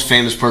 was yeah. the most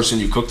famous person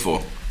you cooked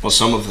for? Well,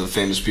 some of the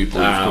famous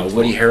people you've cooked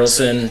Woody for.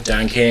 Harrelson,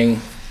 Don King,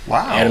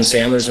 Wow, Adam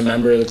Sandler's a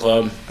member of the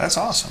club. that's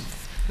awesome.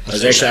 I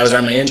was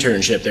on my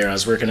internship there. I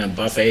was working a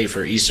buffet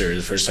for Easter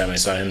the first time I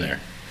saw him there.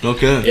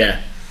 Okay.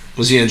 Yeah.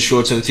 Was he in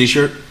shorts and a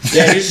t-shirt?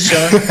 Yeah, he's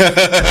showing.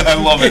 I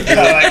love it.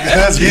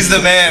 That's He's the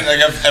man. Like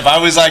if I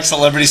was like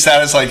celebrity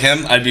status like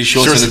him, I'd be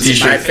shorts and a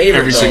t-shirt My favorite,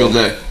 every though. single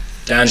day.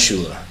 Don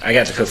Shula. I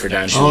got to cook for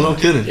Don Shula. Oh, no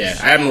kidding. Yeah,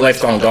 I'm a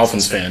lifelong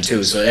Dolphins fan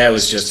too, so that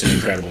was just an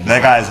incredible moment.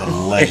 That guy's a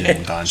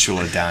legend, Don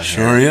Shula down here.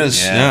 Sure he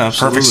is. Yeah,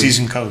 absolutely. Perfect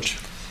season coach.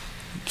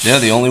 Yeah,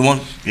 the only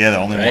one. Yeah, the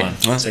only Right? one.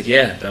 It's like,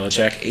 yeah,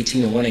 Belichick,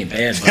 18-1 ain't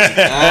bad,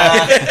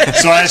 buddy.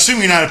 So I assume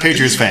you're not a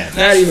Patriots fan.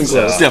 Not even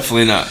close.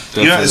 Definitely not.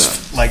 Definitely You know, not.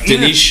 it's like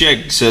even Denise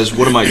Shegg says,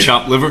 "What am I,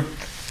 chopped liver?"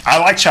 I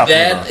like chopped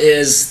liver.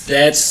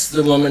 That's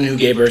the woman who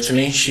gave birth to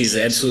me. She's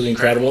absolutely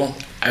incredible.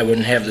 I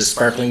wouldn't have this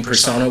sparkling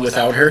persona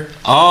without her.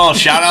 Oh,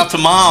 shout out to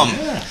mom.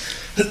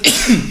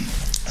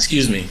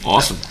 Excuse me.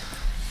 Awesome.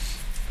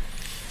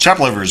 Chopped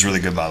liver is really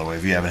good, by the way.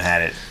 If you haven't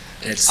had it,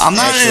 It's I'm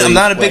actually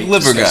not a big quite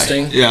liver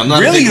disgusting. guy. Yeah, I'm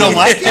not. Really? A big You don't liver.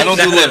 like it? I don't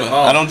do Not liver. at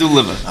all. I don't do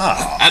liver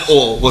oh, at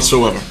all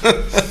whatsoever.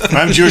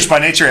 I'm Jewish by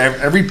nature.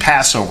 Every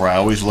Passover, I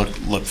always look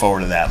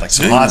forward to that. Like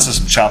some matzah,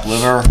 some chopped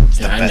liver. It's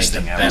the I make best the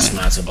thing ever. best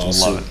matzo ball Love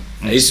soup.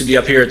 it. I used to be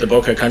up here at the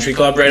Boca Country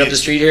Club right up the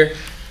street here,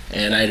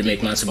 and I had to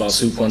make matzo ball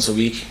soup once a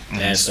week.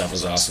 That stuff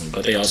was awesome.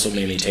 But they also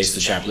made me taste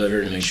the chopped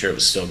liver to make sure it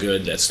was still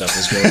good. That stuff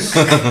was gross.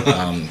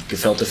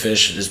 Gefilte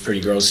fish is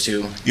pretty gross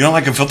too. You don't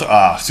like a filter?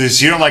 So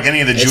you don't like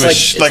any of the It's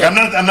Jewish? like- it's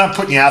I'm not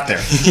putting you out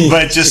there,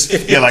 but just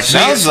like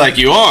Sounds like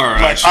you are.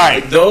 Like, Actually. all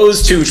right,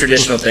 Those two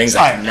traditional things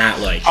I Alright. do not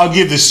like. I'll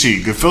give this to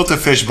you. Gefilte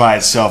fish by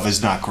itself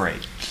is not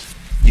great.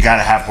 You got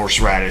to have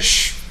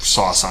horseradish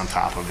sauce on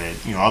top of it.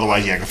 You know,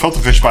 otherwise, yeah, gefilte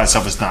fish by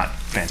itself is not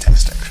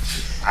fantastic.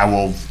 I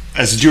will,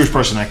 as a Jewish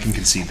person, I can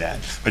concede that.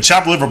 But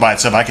chopped liver by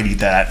itself, I could eat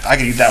that. I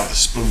could eat that with a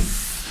spoon.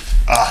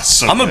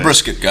 So I'm a good.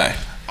 brisket guy,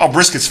 Oh,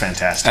 brisket's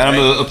fantastic. and I'm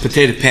a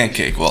potato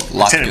pancake. Well,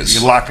 latkes.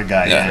 You're a latke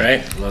guy, Yeah. yeah.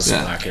 Right? Love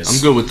some Yeah, latkes.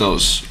 I'm good with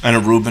those. And a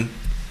Reuben.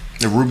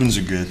 The Reubens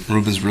are good.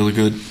 Reuben's really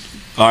good.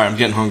 All right, I'm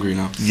getting hungry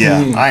now.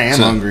 Yeah, I am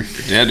So- hungry.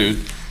 Yeah, dude.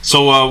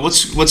 So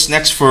what's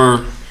next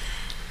for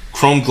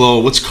Chrome Glow?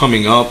 What's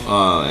coming up?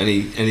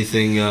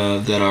 Anything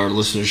that our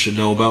listeners should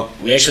know about?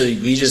 We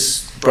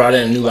just brought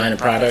in a new line of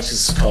products.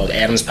 It's called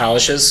Adams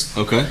Polishes,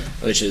 Okay.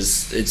 which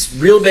it's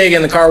real big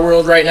in the car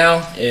world right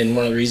now. And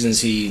one of the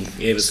reasons he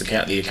gave us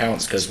the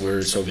accounts because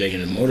we're so big in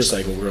the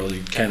motorcycle world, he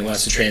kind of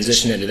wants to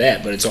transition into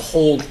that. But it's a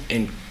whole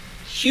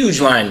huge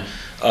line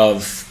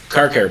of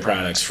car care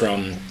products,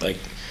 from like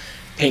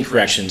paint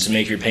correction to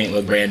make your paint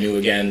look brand new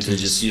again, to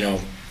just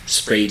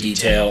spray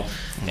detail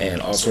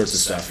and all sorts of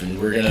stuff. And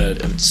we're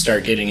gonna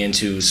start getting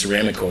into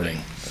ceramic coating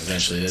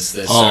eventually. That's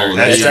our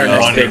that's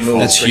next big move.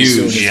 That's pretty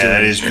soon. huge. Yeah,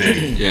 that is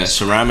big. Yeah,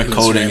 ceramic Doing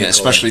coating, ceramic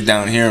especially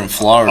down here in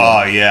Florida.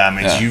 Oh yeah, I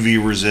mean it's Yeah. UV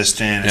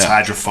resistant, it's Yeah.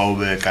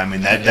 hydrophobic. I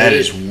mean that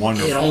is It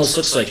wonderful. almost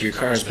looks like your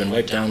car has been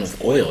wiped down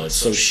with oil. It's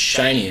so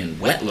shiny and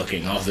wet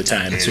looking all the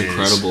time. It's It is.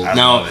 incredible. I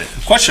Now, love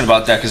it. question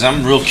about that, because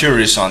I'm real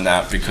curious on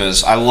that,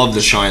 because I love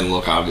the shine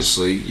look.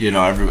 Obviously,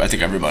 I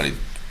think everybody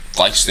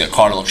likes their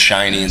car to look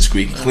shiny and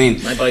squeaky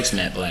clean, My bike's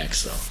matte black,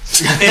 so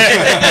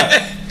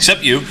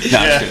except you. No, I'm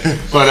just kidding.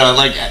 But all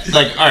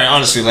right,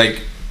 honestly, like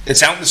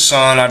it's out in the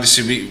sun.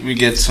 Obviously, we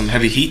get some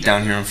heavy heat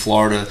down here in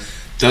Florida.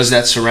 Does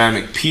that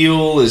ceramic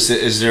peel? Is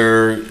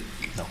there?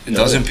 It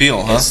doesn't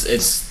peel, huh?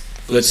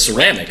 it's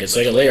ceramic. It's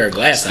like a layer of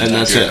glass on And top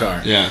that's of your it.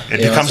 car. Yeah. It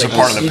You know, becomes it's a like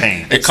part of the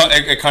paint.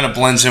 It kind of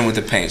blends in with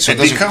the paint, so it, It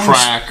doesn't becomes-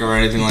 crack or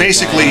anything like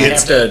basically, that. You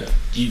have to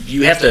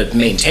you have to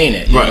maintain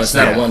it. You Right, know, it's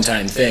not yeah. a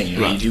one-time thing.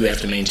 You Right. do have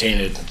to maintain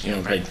it.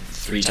 Probably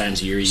 3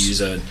 times a year. You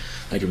use a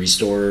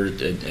restorer,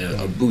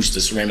 a boost,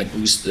 a ceramic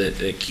boost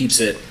that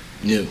keeps it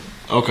new.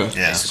 Okay.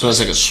 Yeah. So it's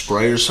like a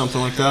spray or something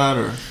like that,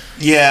 or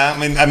Yeah,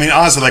 I mean,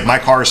 honestly, like my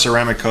car is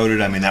ceramic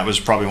coated. I mean, that was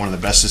probably one of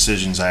the best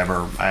decisions I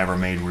ever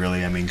made.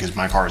 Really, I mean, because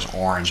my car is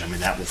orange. I mean,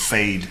 that will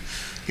fade,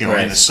 in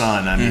Right. the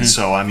sun. I mean,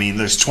 so I mean,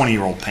 there's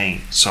 20-year-old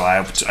paint. So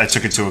I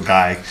took it to a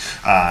guy.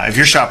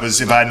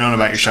 If I had known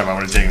about your shop, I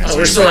would have taken it. Oh, to we're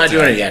you, still but, not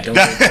doing it yet. Don't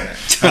worry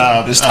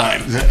about it. this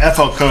time. The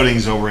FL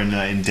Coatings over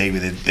in Davie,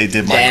 they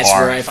did my That's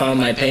car. where I found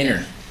my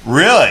painter.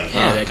 Really?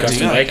 Yeah, that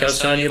custom yeah. bike I was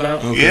telling you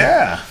about.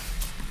 Yeah.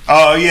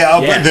 Oh yeah.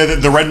 Yeah.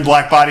 The red and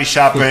black body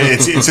shop.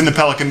 It's in the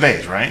Pelican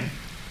Bays, right?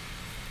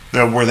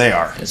 where they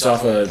are. It's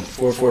off of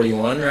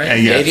 441, right?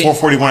 Yeah, Maybe?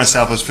 441 at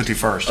Southwest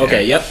 51st. Yeah.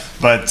 Okay, yep.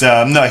 But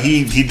no,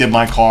 he did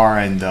my car,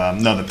 and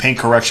no, the paint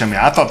correction. I mean,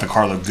 I thought the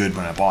car looked good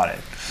when I bought it.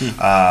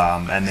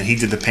 And then he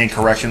did the paint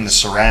correction, the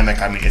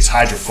ceramic. I mean, it's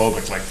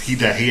hydrophobic. Like he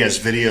has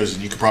videos,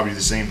 and you could probably do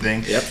the same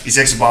thing. Yep. He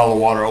takes a bottle of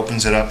water,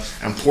 opens it up,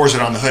 and pours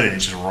it on the hood, and it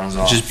just runs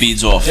off. Just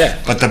beads off. Yeah.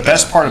 But the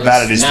best part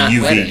about it is the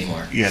not wet UV.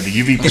 anymore. Yeah, the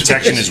UV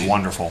protection is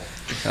wonderful.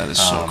 That is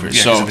so crazy.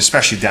 Yeah, So, 'cause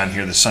especially down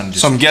here, the sun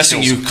just. so I'm guessing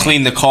kills you the paint.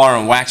 clean the car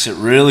and wax it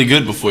really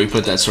good before you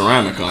put that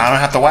ceramic on. I don't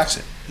have to wax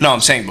it. No, I'm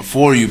saying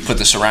before you put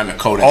the ceramic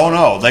coating. Oh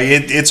no, like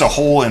it's a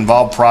whole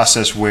involved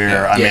process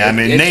where Yeah, I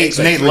mean it Nate takes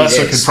like Nate 3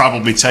 Lesser days. could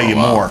probably tell you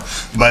wow. more,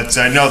 but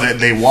no,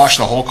 they wash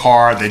the whole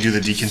car, they do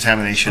the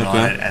decontamination on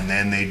Okay. it, and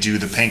then they do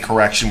the paint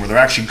correction where they're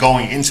actually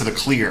going into the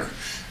clear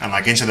and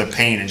like into the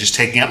paint and just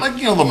taking out like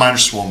the minor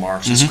swirl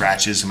marks and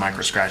scratches and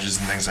micro scratches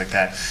and things like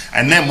that.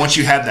 And then once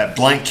you have that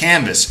blank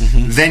canvas,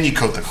 then you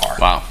coat the car.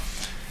 Wow.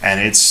 And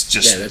it's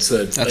just Yeah, that's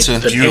a the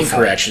paint beautiful.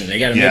 correction. They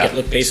got to Yeah. make it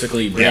look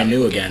basically brand Yeah.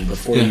 new again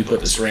before you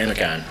put the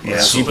ceramic on. Yeah,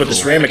 If so you put the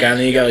cool. ceramic on,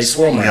 then you got these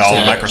swirl marks. all the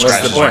Yeah, micro what's the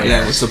scratches point? right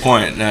Yeah, what's the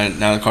point?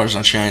 Now the car's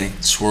not shiny,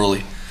 it's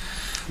swirly.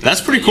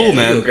 That's pretty cool, Yeah,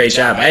 they do a man. great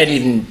job. I didn't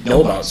even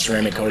know about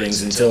ceramic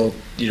coatings until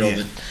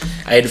Yeah.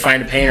 I had to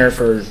find a painter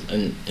for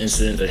an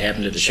incident that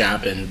happened at the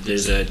shop. And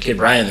there's a kid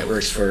Brian that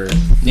works for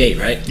Nate,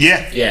 right?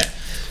 Yeah. Yeah.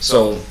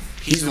 So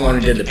he's the one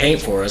who did the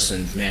paint for us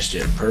and matched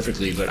it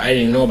perfectly. But I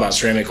didn't even know about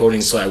ceramic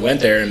coatings, so I went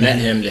there and met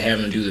him to have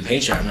him do the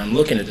paint job. And I'm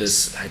looking at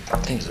this. I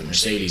think it was a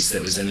Mercedes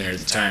that was in there at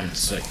the time.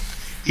 It's like,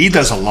 He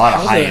does a lot of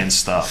How's high that? end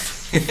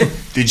stuff.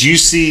 Did you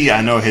see?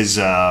 I know his.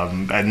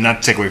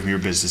 Not to take away from your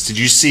business. Did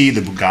you see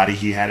the Bugatti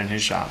he had in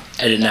his shop?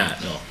 I did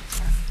not know.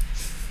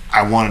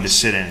 I wanted to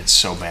sit in it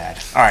so bad.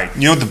 All right,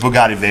 you know what the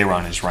Bugatti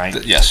Veyron is, right?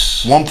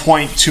 Yes.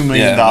 $1.2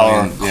 million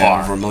Yeah, over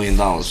car. $1 million.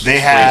 They Why you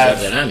have.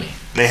 that on me?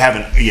 They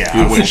haven't. Yeah,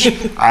 I wish.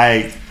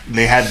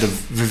 They had the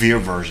Vivier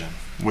version,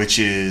 which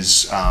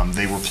is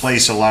they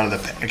replace a lot of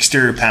the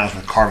exterior panels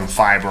with carbon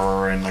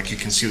fiber, and like you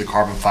can see the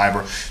carbon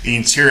fiber. The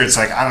interior, it's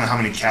like I don't know how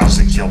many cows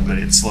they killed, but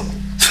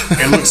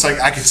it looks like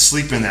I could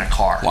sleep in that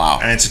car. Wow.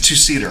 And it's a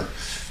 2-seater,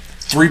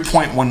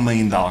 $3.1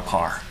 million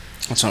car,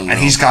 That's unreal. and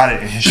he's got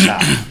it in his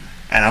shop.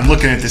 And I'm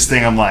looking at this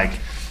thing, I'm like,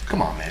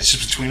 come on, man, it's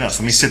just between us.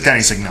 Let me sit down.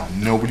 He's like, no,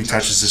 nobody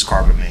touches this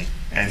car but me.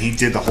 And he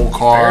did the whole Fair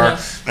car.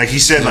 enough. Like he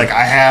said, like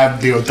I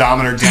have the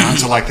odometer down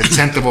to like the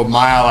 10th of a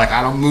mile. Like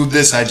I don't move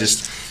this. I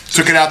just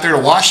took it out there to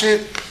wash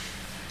it.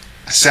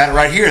 I sat it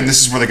right here, and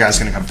this is where the guy's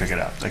gonna come pick it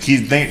up. Like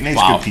Nate's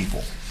Wow. good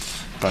people.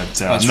 But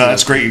That's no, really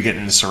that's great. You're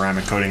getting into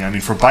ceramic coating. I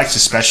mean, for bikes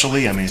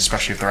especially. I mean,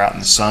 especially if they're out in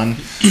the sun.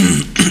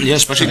 Yeah,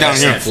 especially down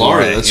here in Yeah,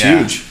 Florida. That's yeah.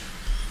 huge.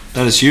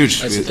 That is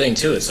huge. That's the thing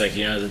too. It's like,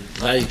 a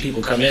lot of these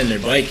people come in, their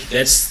bike,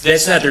 that's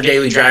not their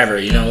daily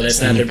driver,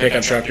 that's not their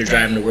pickup truck they're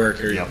driving to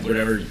work or Yep.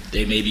 whatever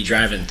they may be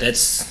driving.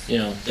 That's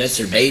that's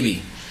their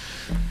baby.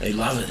 They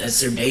love it. That's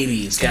their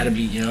baby. It's got to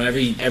be,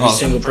 every Oh.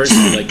 single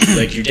person,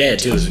 like your dad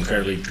too, is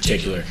incredibly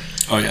particular.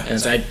 Oh, yeah.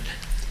 And so I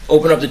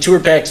open up the tour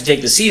pack to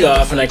take the seat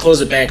off, and I close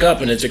it back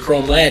up, and it's a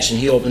chrome latch, and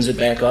he opens it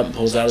back up and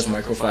pulls out his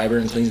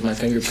microfiber and cleans my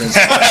fingerprints.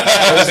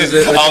 Closes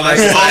it with Oh, the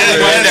that's totally microfiber. him,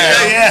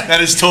 man. Yeah.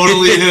 That is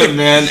totally him,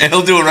 man. And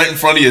he'll do it right in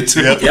front of you,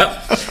 too.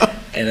 Yep.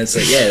 And it's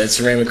like, yeah, that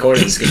ceramic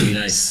coating is gonna be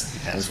nice.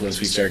 Once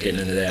we start getting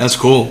into that. That's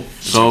cool.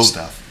 So, good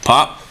stuff.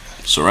 Pop,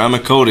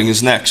 ceramic coating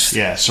is next.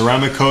 Yeah,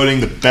 ceramic coating,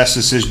 the best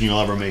decision you'll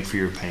ever make for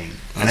your paint.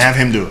 And have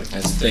him do it.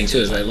 That's the thing too.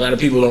 Is like a lot of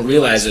people don't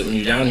realize it when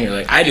you're down here.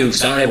 Like I do,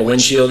 because I don't have a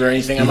windshield or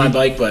anything on my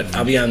bike. But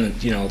I'll be on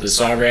the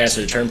Sawgrass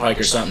or the Turnpike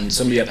or something.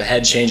 Somebody up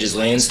ahead changes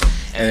lanes,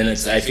 and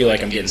then I feel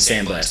like I'm getting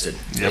sandblasted.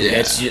 Yep.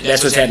 Yeah.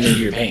 That's what's happening to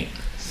your paint.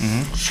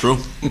 It's true.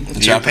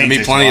 It's Your happened to paint me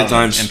takes plenty a lot of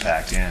times.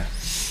 Impact, yeah.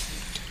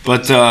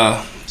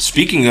 But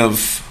speaking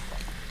of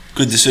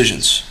good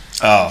decisions.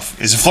 Oh,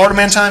 is it Florida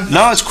Man time?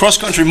 No, it's cross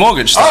country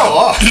mortgage time.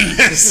 Oh,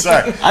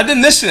 sorry. I've been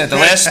missing it. The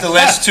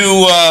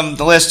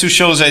last two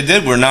shows I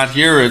did were not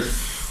here at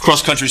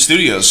Cross Country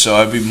Studios, so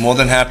I'd be more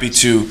than happy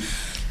to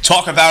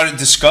talk about it,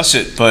 discuss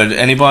it. But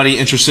anybody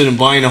interested in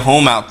buying a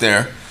home out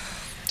there,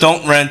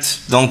 don't rent,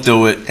 don't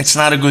do it. It's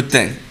not a good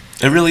thing.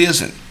 It really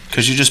isn't,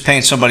 because you're just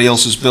paying somebody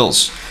else's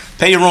bills.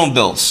 Pay your own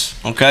bills,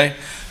 okay?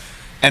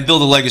 And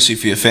build a legacy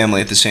for your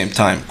family at the same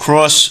time.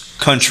 Cross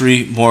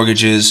Country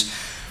Mortgages,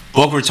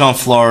 Boca Raton,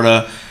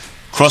 Florida,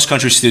 Cross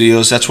Country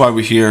Studios. That's why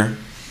we're here.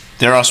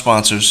 They're our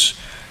sponsors.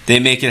 They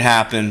make it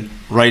happen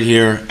right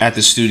here at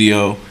the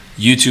studio,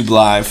 YouTube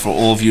Live for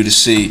all of you to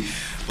see.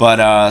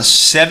 But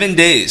 7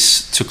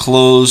 days to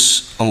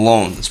close a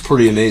loan. It's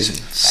pretty amazing.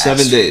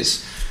 7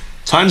 days.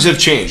 Times have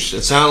changed.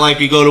 It's not like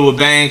you go to a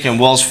bank and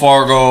Wells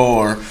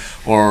Fargo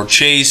or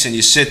Chase and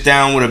you sit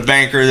down with a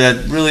banker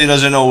that really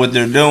doesn't know what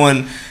they're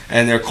doing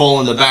and they're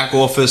calling the back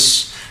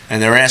office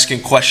and they're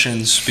asking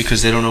questions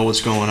because they don't know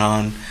what's going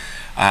on.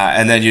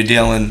 And then you're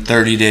dealing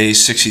 30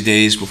 days, 60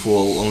 days before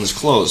a loan is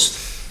closed.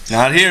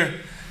 Not here.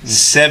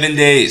 7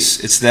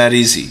 days. It's that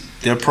easy.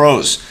 They're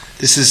pros.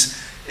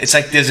 It's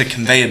like there's a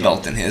conveyor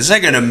belt in here. It's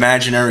like an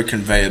imaginary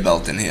conveyor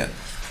belt in here.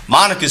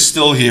 Monica's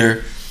still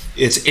here.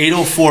 It's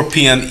 8:04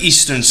 p.m.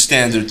 Eastern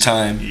Standard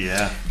Time.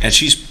 Yeah. And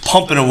she's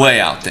pumping away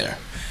out there.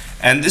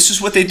 And this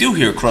is what they do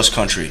here across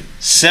country.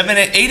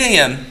 8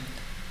 a.m.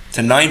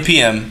 to 9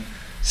 p.m.,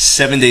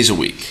 7 days a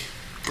week.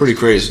 Pretty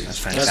crazy.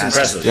 That's That's fantastic.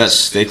 impressive.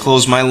 Yes, they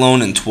closed my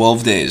loan in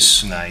 12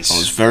 days. Nice. I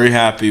was very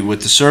happy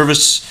with the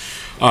service.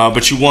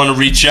 But you want to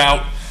reach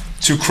out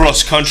to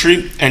Cross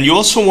Country. And you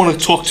also want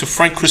to talk to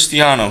Frank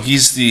Cristiano.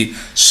 He's the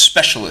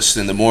specialist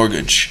in the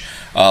mortgage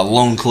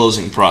loan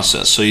closing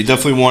process. So you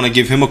definitely want to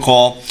give him a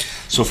call.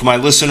 So for my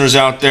listeners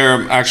out there,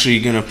 I'm actually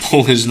going to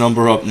pull his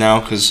number up now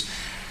because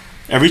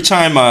every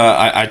time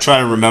I try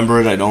to remember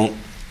it, I don't.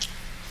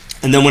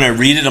 And then when I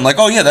read it, I'm like,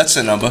 oh, yeah, that's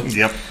the number.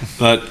 Yep.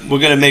 But we're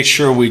going to make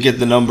sure we get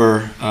the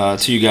number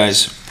to you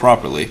guys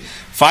properly.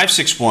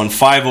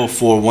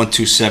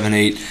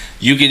 561-504-1278.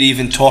 You could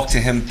even talk to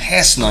him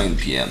past 9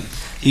 p.m.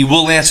 He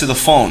will answer the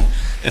phone.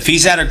 If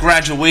he's at a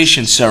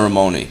graduation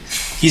ceremony,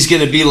 he's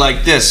going to be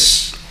like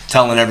this,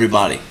 telling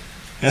everybody.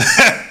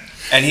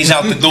 And he's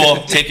out the door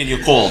taking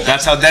your call.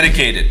 That's how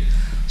dedicated.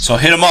 So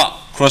hit him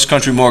up, Cross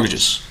Country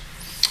Mortgages.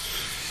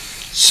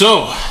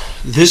 So,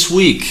 this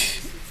week,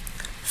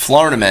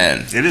 Florida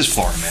Man. It is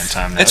Florida Man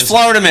time now. It's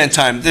Florida Man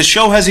time. The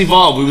show has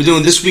evolved. We were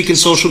doing This Week in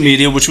Social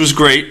Media, which was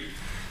great.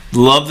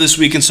 Love This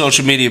Week in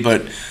Social Media,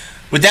 but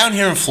we're down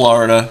here in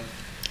Florida.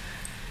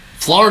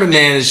 Florida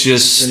Man is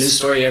It's a new just,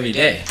 story every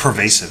day.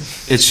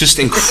 Pervasive. it's just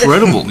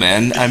incredible,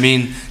 man. I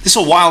mean, this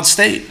is a wild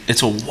state.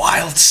 It's a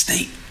wild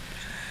state.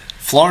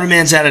 Florida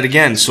Man's at it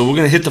again, so we're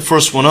going to hit the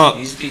first one up.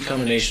 He's become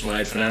a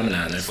nationwide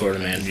phenomenon, that Florida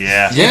man.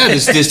 Yeah. Yeah,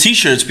 there's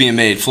t-shirts being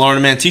made, Florida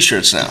Man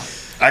t-shirts now.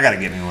 I got to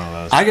get me one of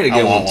those. I got to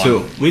get want one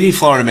too. We need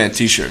Florida Man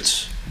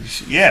t-shirts.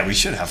 Yeah, we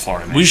should have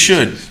Florida Man. We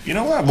t-shirts. should. You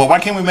know what? Well, why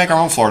can't we make our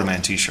own Florida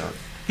Man t-shirt?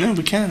 Yeah,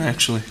 we can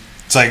actually.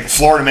 It's like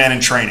Florida Man in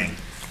training,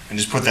 and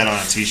just put that on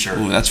a t-shirt.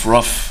 Ooh, that's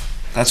rough.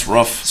 That's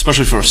rough,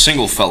 especially for a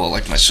single fella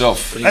like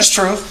myself. That's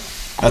true.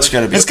 That's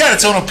got to be. It's got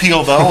its own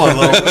appeal, though. A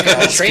little, What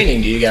kind of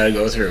training do you got to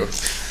go through?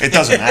 it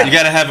doesn't matter. You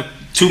got to have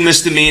 2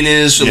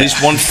 misdemeanors, at Yeah.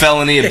 least 1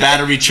 felony, a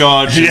battery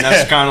charge, and Yeah.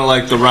 that's kind of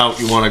like the route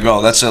you want to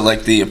go. That's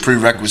like the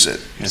prerequisite.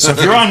 So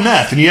if you're on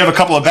meth and you have a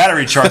couple of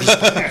battery charges,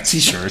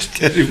 t-shirt.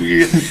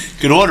 You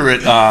could order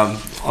it on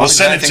We'll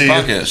send it to you.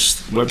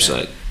 Podcast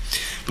website.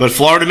 But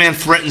Florida Man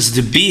threatens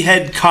to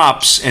behead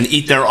cops and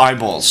eat their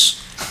eyeballs.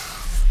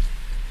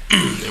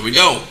 There we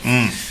go.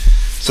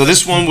 So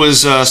this one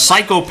was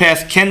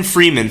psychopath Ken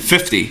Freeman,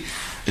 50,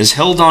 is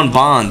held on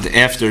bond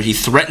after he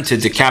threatened to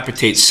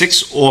decapitate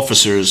 6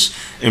 officers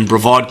in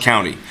Brevard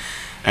County.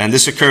 And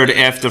this occurred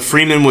after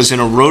Freeman was in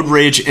a road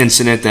rage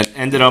incident that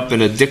ended up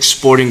in a Dick's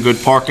Sporting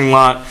Good parking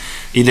lot.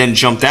 He then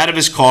jumped out of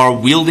his car,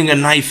 wielding a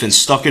knife, and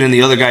stuck it in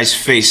the other guy's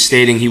face,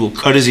 stating he will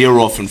cut his ear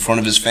off in front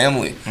of his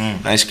family.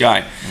 Nice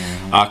guy.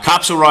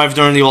 Cops arrived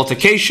during the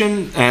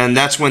altercation, and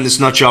that's when this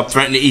nutjob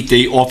threatened to eat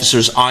the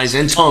officer's eyes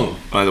and tongue,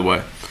 by the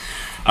way.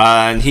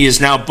 And he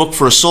is now booked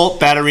for assault,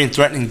 battery, and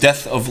threatening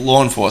death of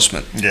law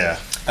enforcement. Yeah.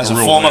 As a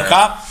Real former rare.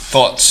 cop,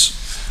 thoughts?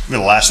 Be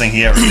the last thing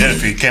he ever did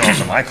if he came up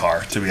to my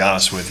car, to be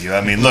honest with you.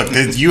 I mean, look,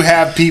 you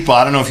have people,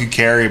 I don't know if you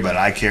carry, but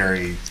I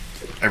carry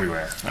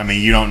everywhere. I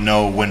mean, you don't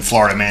know when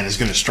Florida Man is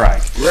going to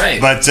strike. Right.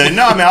 But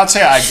no, I mean, I'll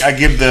tell you, I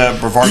give the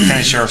Brevard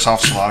County Sheriff's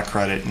Office a lot of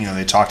credit. You know,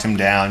 they talked him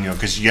down,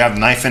 because you have a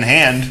knife in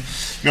hand,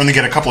 you only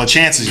get a couple of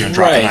chances. You're going to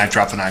drop the Right. knife,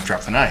 drop the knife,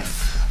 drop the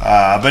knife.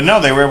 But no,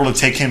 they were able to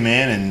take him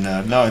in,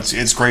 and no,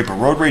 it's great. But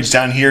road rage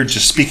down here,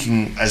 just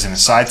speaking as an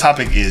aside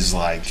topic, is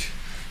like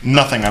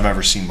nothing I've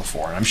ever seen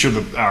before. And I'm sure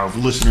our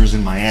listeners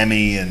in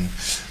Miami and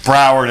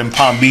Broward and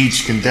Palm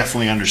Beach can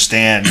definitely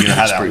understand,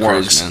 how It's that pretty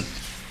works. crazy, man.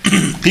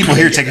 People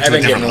here take it I've to a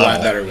been getting different a lot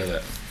level. better with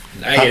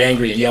it. I get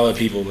angry and yell at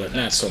people, but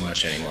not so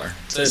much anymore.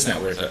 So it's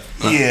not worth it.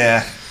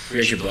 Yeah,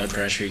 Raise your blood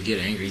pressure, you get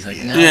angry. He's like,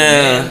 no,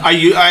 Yeah, man.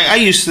 I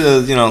used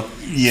to,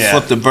 Yeah.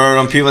 flip the bird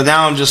on people.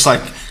 Now I'm just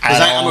like, because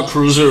I'm a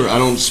cruiser, I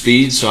don't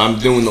speed, so I'm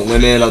doing the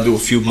limit. I'll do a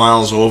few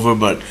miles over,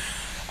 but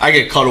I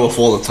get cut off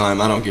all the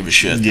time. I don't give a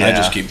shit. I Yeah.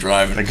 just keep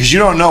driving. because you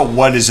don't know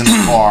what is in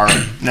the car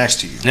next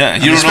to you. Yeah, I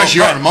you mean, don't know- especially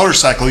you're on a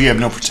motorcycle, you have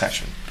no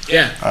protection.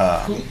 Yeah,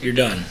 cool, you're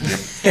done.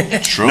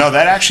 True. No,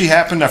 that actually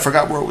happened. I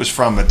forgot where it was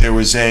from, but there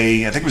was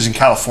I think it was in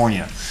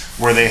California,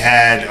 where they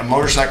had a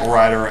motorcycle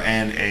rider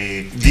and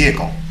a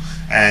vehicle,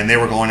 and they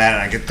were going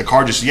at it. And the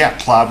car just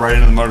plowed right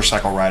into the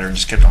motorcycle rider and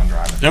just kept on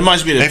driving. That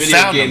reminds me of the They video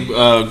found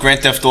game Grand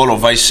Theft Auto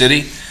Vice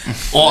City.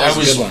 That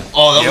was a good one.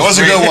 That Yeah, it was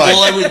a great. good one.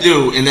 All I would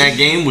do in that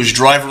game was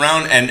drive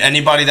around, and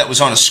anybody that was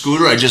on a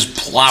scooter, I just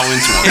plow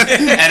into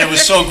them. And it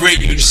was so great.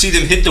 You could see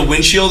them hit the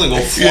windshield and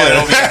go flying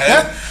Yeah. over your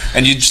head,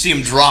 and you'd see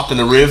them drop in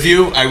the rear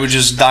view. I would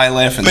just die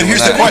laughing. But doing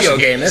here's that. the question.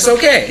 Video game, that's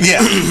okay. Yeah,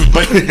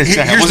 but here's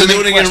I the wasn't main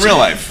doing it in question. real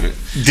life.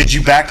 Did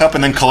you back up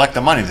and then collect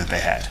the money that they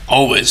had?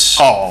 Always.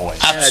 Oh, always.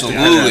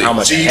 Absolutely. How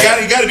much? So you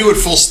got to do it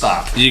full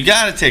stop. You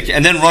gotta take it,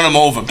 and then run them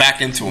over,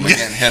 back into them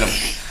again, hit them.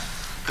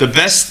 The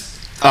best,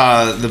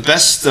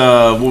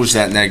 what was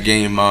that in that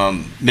game?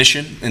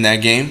 Mission in that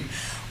game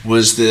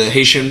was the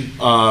Haitian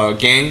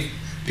gang,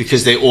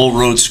 because they all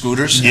rode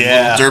scooters, and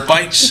Yeah. little dirt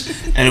bikes,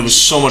 and it was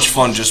so much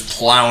fun just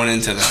plowing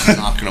into them, and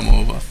knocking them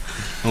over.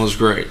 It was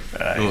great.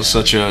 It was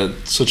such a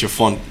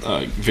fun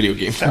video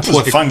game. That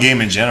was a fun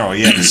game in general.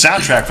 Yeah, the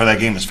soundtrack for that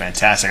game is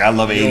fantastic. I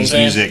love You know what I'm 80s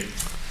saying? music.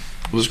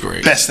 It was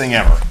great. Best thing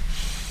ever.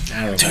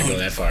 I don't know if I go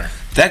that far.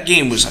 That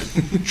game was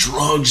like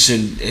drugs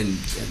and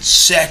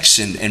sex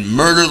and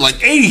murder, like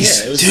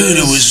 80s.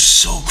 Yeah, It was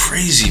so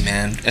crazy,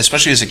 man.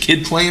 Especially as a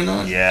kid playing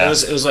that. Yeah. It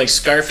was like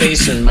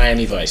Scarface and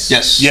Miami Vice.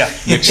 Yes. Yeah.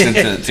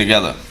 Mixed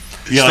together.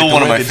 Yeah, Still like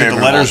one of the way my they did favorite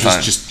the letters of all time.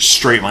 was just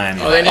straight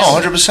Miami. Oh, they Oh,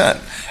 did. 100%.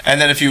 And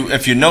then if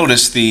you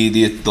notice,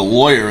 the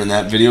lawyer in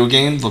that video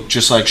game looked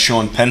just like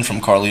Sean Penn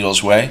from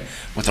Carlito's Way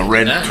with the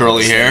red Nice.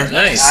 curly hair.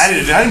 Nice. I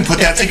didn't put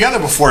that together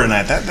before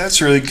tonight.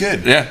 That's really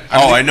good. Yeah.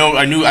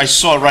 I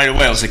saw it right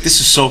away. I was like, this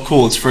is so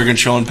cool. It's friggin'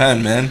 Sean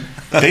Penn, man.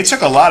 They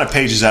took a lot of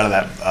pages out of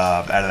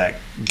that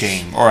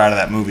game or out of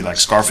that movie, like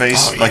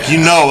Scarface. Oh, Like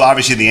yeah.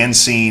 obviously the end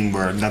scene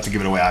where, not to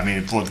give it away. I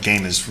mean, the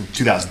game is from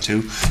 2002.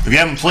 If you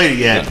haven't played it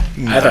yet,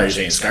 I thought you were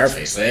saying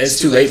Scarface. It's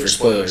too late for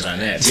spoilers on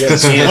that. If you haven't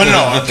seen it,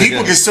 no,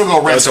 people can still go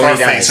rent That's when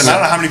he Scarface, dies. and I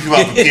don't know how many people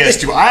have a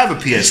PS2. I have a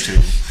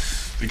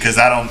PS2 because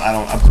I don't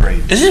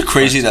upgrade. Isn't it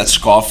crazy that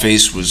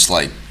Scarface was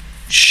like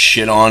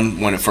shit on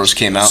when it first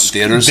came out in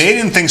theaters? They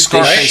didn't think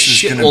Scarface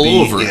shit was going all to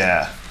be. over it.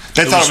 Yeah,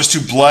 they thought it was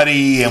too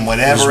bloody and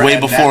whatever. It was way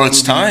and that before its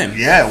movie- time.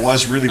 Yeah, it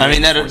was really. I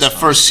mean, way that before its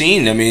first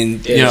scene. I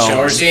mean, Yeah, the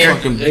shower scene,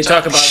 fucking they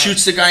talk about-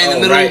 shoots the guy in the Oh,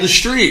 middle right. of the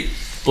street,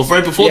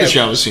 right before Yeah. the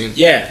shower scene.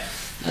 yeah.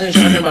 They're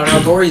talking about how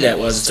gory that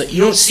was. It's like you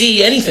don't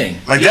see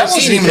anything. Like You that don't see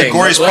wasn't even the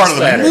anything. goriest Blood part of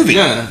the splatter. movie.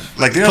 Yeah.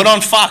 Like they Put don't.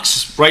 on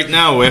Fox right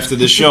now after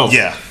the show.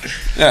 Yeah,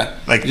 Yeah.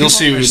 Like, You'll people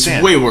see don't it's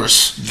understand. way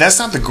worse. that's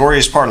not the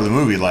goriest part of the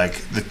movie. Like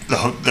the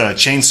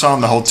chainsaw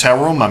in the hotel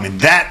room. I mean,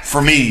 that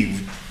for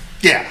me.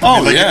 Yeah. Oh, I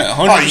mean, like, yeah,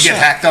 Oh, you 100%. get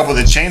hacked up with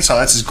a chainsaw.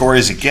 That's as gory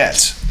as it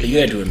gets. But you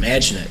had to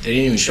imagine it. They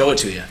didn't even show it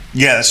to you.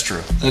 Yeah, that's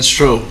true. That's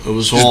true. It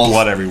was Just all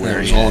blood everywhere,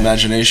 It was yeah. all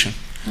imagination.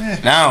 Yeah.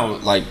 Now,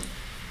 like,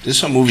 there's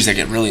some movies that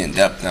get really in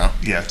depth now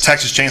Yeah,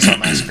 Texas Chainsaw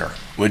Massacre.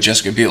 with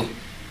Jessica Biel.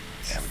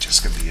 Yeah, with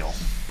Jessica Biel.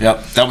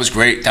 Yep, that was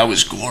great. That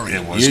was gory.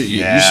 It was, You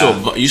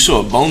yeah. you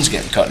saw bones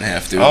getting cut in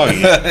half, dude. Oh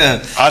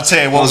yeah. I'll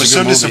tell you what That was was a so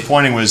good movie.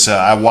 disappointing was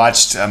I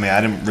watched. I mean, I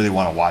didn't really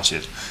want to watch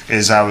it.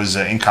 Is I was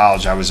in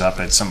college. I was up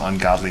at some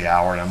ungodly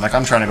hour, and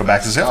I'm trying to go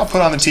back to say, I'll put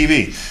on the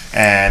TV,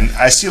 and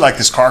I see like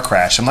this car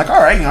crash. I'm like,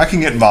 all right, I can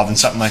get involved in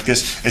something like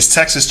this. It's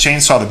Texas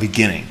Chainsaw: The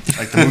Beginning,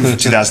 like the movie from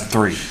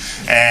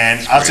 2003,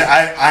 and I'll tell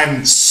you,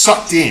 I'm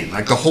sucked in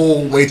like the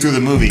whole way through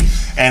the movie,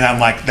 and I'm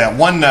like that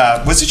one.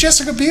 Was it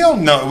Jessica Biel?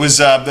 No, it was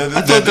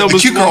the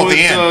cute girl at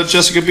the end.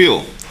 Jessica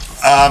Biel.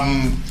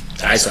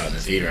 I saw it in the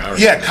theater. I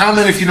Yeah,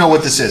 comment if you know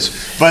what this is.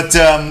 But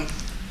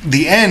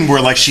the end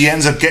where like she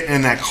ends up getting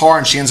in that car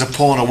and she ends up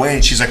pulling away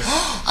and she's like,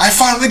 oh, I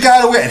finally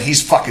got away, and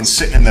he's fucking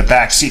sitting in the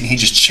back seat and he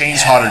just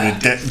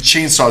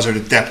chainsaws her to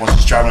death while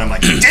she's driving. I'm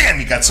like, damn,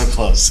 you got so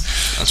close.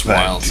 That's But,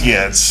 wild.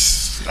 Yeah,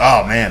 it's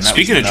man. That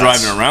Speaking was of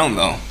nuts. driving around,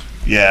 though,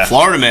 yeah,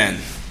 Florida man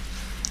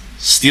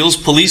steals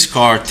police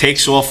car,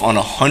 takes off on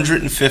a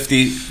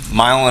 150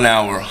 mile an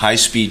hour high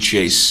speed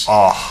chase.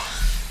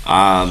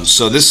 oh,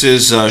 So this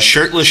is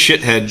shirtless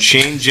shithead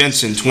Shane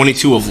Jensen,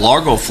 22, of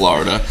Largo,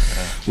 Florida,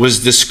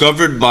 was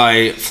discovered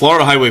by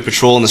Florida Highway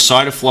Patrol on the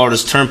side of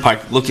Florida's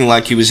turnpike looking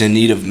like he was in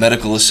need of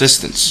medical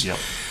assistance. Yep.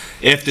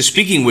 After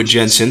speaking with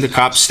Jensen, the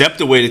cops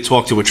stepped away to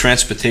talk to a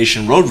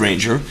transportation road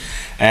ranger,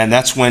 and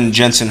that's when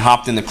Jensen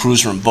hopped in the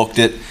cruiser and booked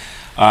it.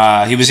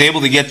 He was able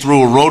to get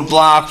through a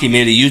roadblock. He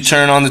made a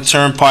U-turn on the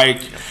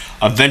turnpike,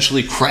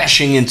 eventually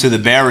crashing into the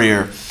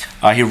barrier.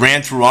 He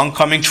ran through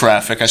oncoming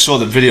traffic. I saw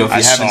the video. If you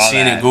I haven't saw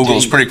seen that. it, Google.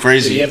 It's pretty Did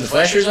crazy. he have the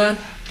flashers on?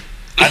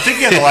 I think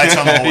he had the lights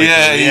on the whole way.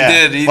 Yeah, through, he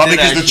did. He well, did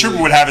because the actually.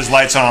 trooper would have his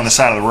lights on the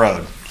side of the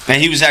road.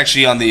 And he was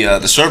actually on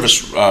the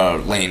service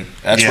lane.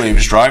 That's Yeah. what he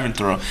was driving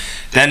through.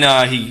 Then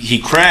he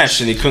crashed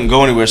and he couldn't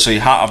go anywhere, so he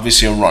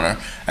obviously a runner.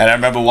 And I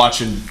remember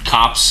watching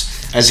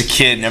Cops as a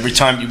kid, and every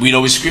time we'd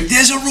always scream,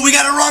 we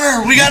got a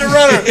runner, we got a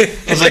runner.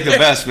 It was like the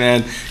best,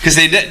 man. Because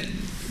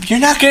you're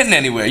not getting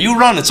anywhere. You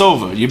run, it's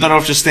over. You're better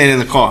off just staying in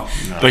the car.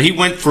 No. But he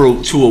went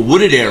to a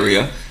wooded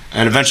area,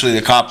 and eventually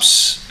the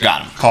cops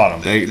got him.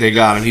 Caught him. They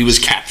got him. He was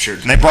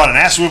captured. And they brought an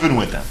ass whooping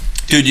with them.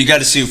 Dude, you got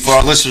to see, for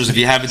our listeners, if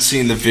you haven't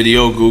seen the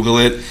video, Google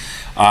it.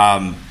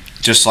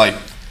 Just like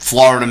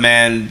Florida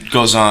man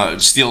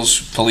steals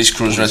police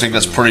cruiser. I think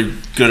that's pretty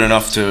good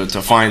enough to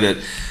find it.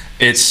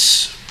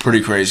 It's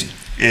pretty crazy.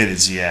 It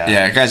is, yeah.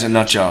 Yeah, that guy's a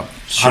nut job.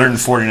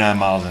 149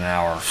 miles an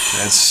hour.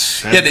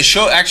 That's Yeah, they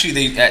show,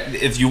 actually,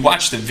 if you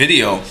watch the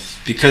video,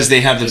 because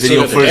they have the They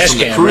video still have the footage dash from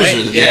the cam, cruiser,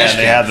 right? the Yeah, dash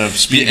they cam, have the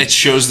speed. It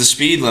shows the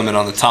speed limit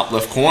on the top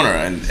left corner,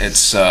 and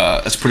it's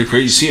pretty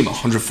crazy. You see him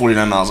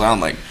 149 miles an hour.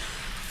 I'm like,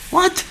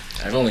 what?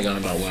 I've only gone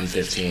about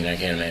 115. I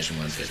can't imagine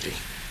 150.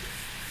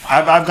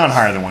 I've gone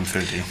higher than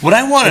 150. What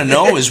I want to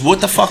know is what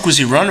the fuck was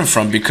he running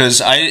from?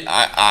 Because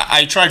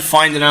I tried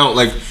finding out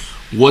like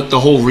what the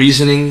whole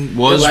reasoning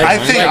was. Well, I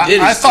behind think it. I did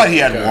I is thought take he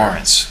had the car.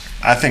 warrants.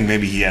 I think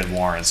maybe he had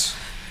warrants.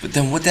 But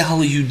then what the hell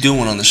are you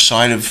doing on the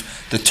side of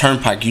the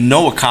turnpike? You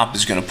know a cop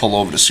is going to pull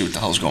over to see what the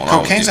hell's going on.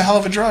 Cocaine's a with hell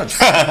of a drug.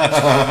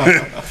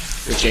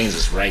 Rick James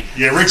is right.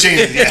 Yeah, Rick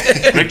James. Yeah.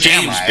 you. Rick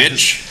James, Damn right.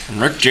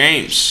 bitch. Rick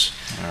James.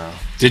 Yeah.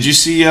 Did you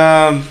see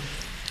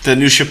the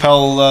new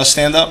Chappelle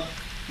stand-up?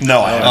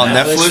 No, I On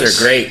haven't. Netflix?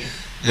 They're great.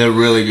 They're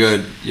really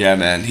good. Yeah,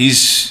 man.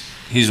 He's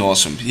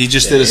awesome. He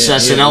just did a yeah,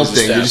 SNL he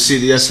thing. Did you was see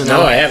the SNL?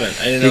 No, I haven't.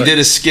 I didn't know He did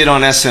a skit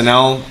on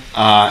SNL,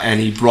 and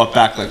he brought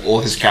back like all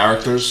his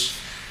characters.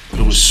 It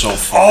was so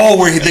fun. Oh,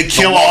 where they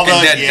kill all the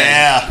Walking Dead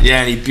yeah. thing.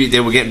 Yeah, and they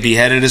were getting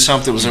beheaded or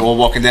something. It was like all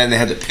Walking Dead. And they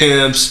had the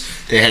pimps.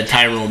 They had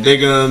Tyrone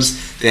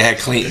Biggums. They had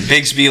Clayton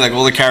Bigsby. Like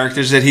all the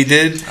characters that he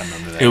did. I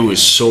remember that. It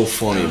was so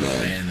funny, Oh, man.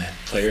 man, that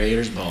Player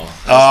Haters Ball.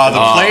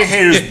 The Play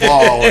Haters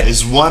Ball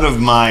is one of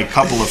my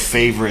couple of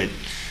favorite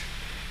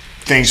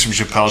things from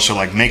Chappelle's show.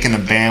 Like making the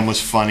band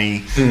was funny.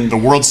 The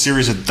World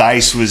Series of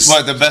Dice was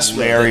What, the best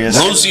hilarious.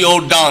 Rosie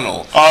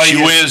O'Donnell. Oh, she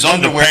yeah. wears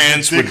Underwear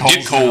underpants with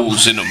dick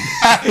holes in them.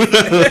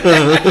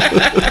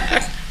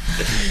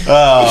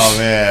 Oh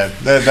man,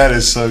 that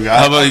is so good.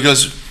 How about he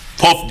goes,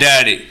 Puff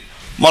Daddy,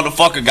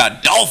 motherfucker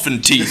got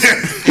dolphin teeth.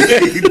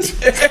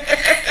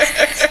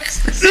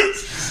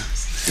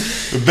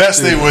 The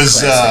best thing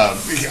was,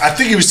 I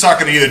think he was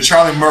talking to either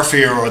Charlie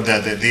Murphy or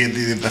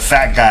the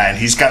fat guy, and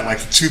he's got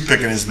like a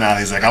toothpick in his mouth.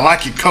 He's like, "I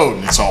like your coat,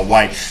 and it's all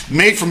white,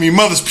 made from your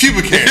mother's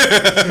pubic hair."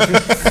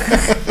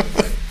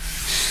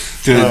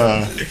 Dude,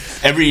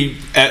 every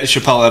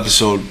Chappelle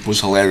episode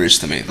was hilarious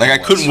to me. Like I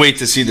couldn't wait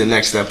to see the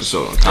next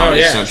episode on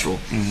Comedy yeah. Central.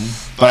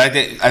 But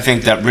I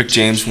think that Rick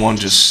James one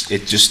just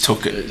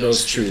took it.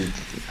 Those true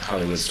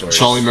Hollywood stories.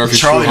 Charlie Murphy,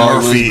 Charlie True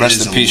Hollywood, Murphy rest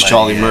is in a peace, legend,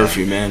 Charlie yeah.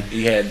 Murphy, man.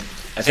 He had.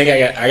 I think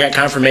I got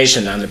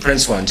confirmation on the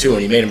Prince one too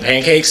when he made him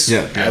pancakes.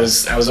 Yeah. I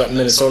was up in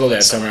Minnesota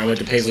last summer. I went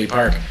to Paisley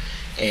Park,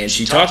 and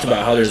she talked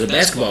about how there's a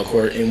basketball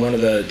court in one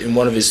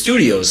of his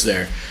studios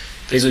there.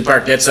 Paisley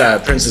Park. That's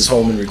Prince's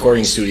home and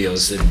recording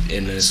studios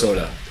in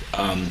Minnesota.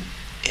 And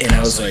I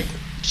was like,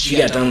 she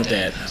got done with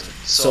that. I was like,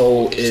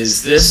 so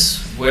is this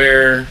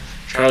where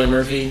Charlie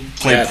Murphy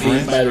Played got beat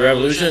Prince? by the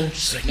Revolution?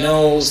 She's like,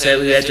 no,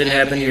 sadly that didn't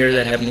happen here.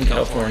 That happened in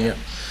California.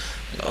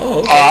 Oh,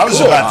 okay, I was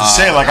cool. about to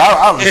say, like,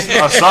 I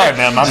was sorry,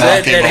 man, my mouth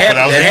That came up, but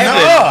I was like,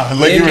 happened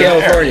no, like in you were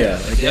there. California.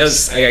 Like,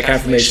 I got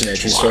confirmation of that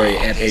true story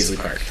at Paisley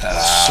Park.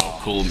 So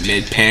cool.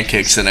 Made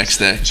pancakes the next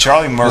day.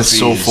 Charlie Murphy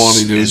so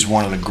funny, dude. is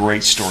one of the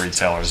great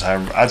storytellers.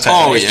 I tell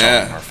Oh, you, it's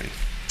yeah. Charlie Murphy.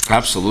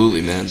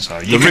 Absolutely, man. So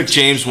The you Rick could-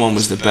 James one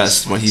was the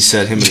best when he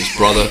said him and his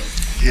brother.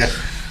 Yeah.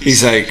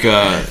 He's like,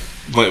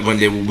 when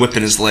they were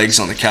whipping his legs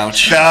on the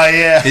couch. Oh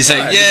yeah. He's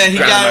like, yeah, he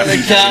got on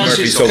the couch.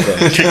 Murphy's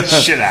sofa. Kick the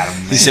shit out of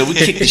him. He said, we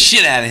kicked the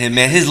shit out of him,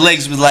 man. His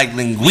legs was like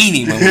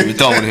linguine when we were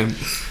throwing him.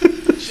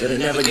 Should have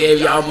never gave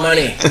y'all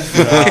money.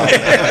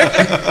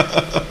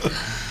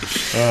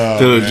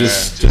 Dude,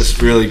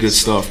 just really good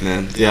stuff,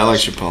 man. Yeah, I like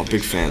Chappelle.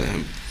 Big fan of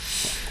him.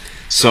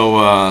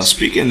 So,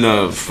 speaking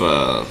of,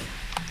 well,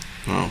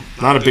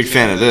 not a big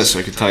fan of this,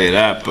 I can tell you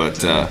that, but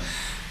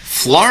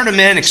Florida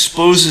man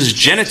exposes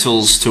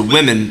genitals to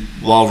women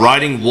while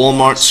riding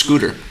Walmart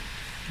scooter.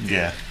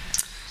 Yeah.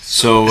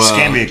 So,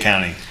 Escambia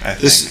County, I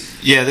think.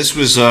 this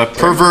was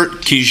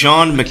pervert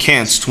Kejon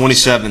McCants,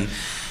 27,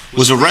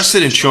 was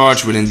arrested and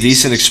charged with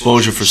indecent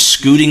exposure for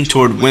scooting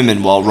toward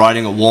women while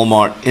riding a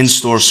Walmart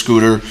in-store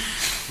scooter.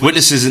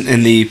 Witnesses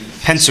in the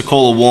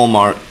Pensacola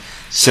Walmart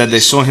said they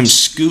saw him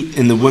scoot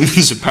in the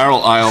women's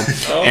apparel aisle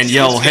and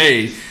yell,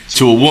 "Hey,"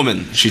 to a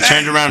woman. She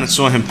turned around and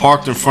saw him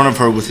parked in front of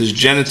her with his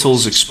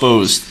genitals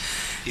exposed.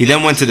 He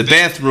then went to the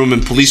bathroom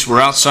and police were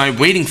outside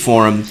waiting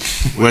for him,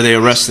 where they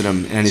arrested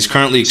him. And he's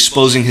currently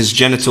exposing his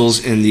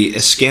genitals in the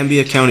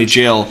Escambia County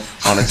Jail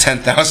on a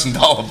 $10,000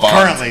 bond.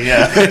 Currently,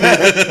 yeah.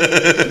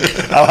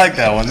 I like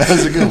that one. That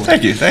was a good one.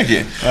 Thank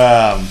you.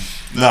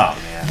 No,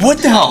 man. What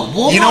the hell?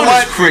 Walmart You know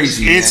what? is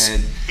crazy, It's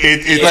man.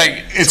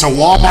 it's a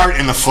Walmart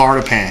in the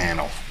Florida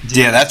Panhandle.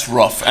 Yeah, that's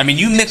rough. I mean,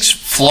 you mix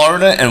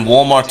Florida and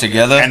Walmart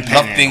together, And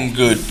nothing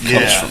good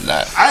comes from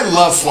that. I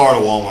love Florida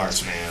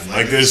Walmarts, man.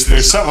 Like there's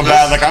something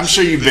about it. Like I'm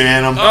sure you've been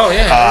in them. Oh,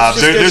 yeah.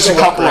 It's just good There's to a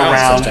walk couple around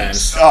around.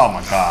 sometimes. Oh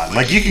my God!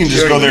 Like you can You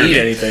just don't go there. need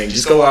anything.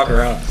 Just go walk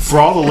around. For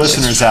all the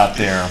listeners out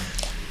there,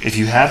 if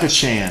you have a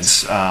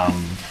chance,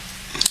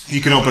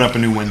 you can open up a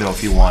new window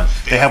if you want.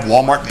 They have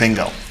Walmart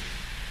Bingo.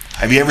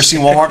 Have you ever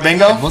seen Walmart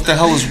Bingo? What the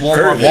hell is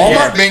Walmart?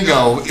 Walmart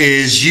Bingo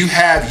is you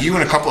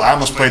and a couple. I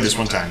almost played this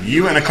one time.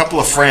 You and a couple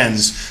of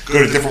friends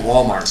go to different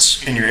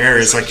WalMarts in your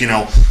area. It's like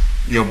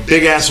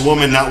big ass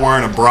woman not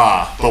wearing a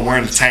bra but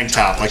wearing a tank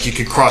top. Like you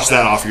could cross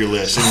that off your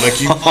list, and like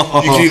you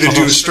could either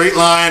do a straight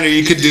line or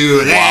you could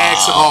do an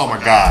X. Oh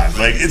my God!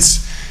 Like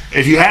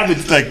if you have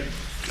the like.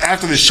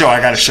 After this show,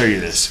 I got to show you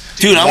this.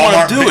 Dude, I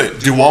wanna do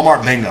it. Do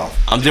Walmart Bingo.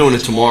 I'm doing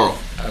it tomorrow.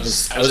 I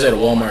was at a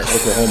Walmart,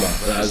 Oklahoma.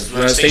 When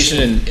I was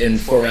stationed in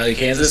Fort Riley,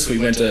 Kansas, we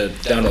went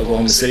down to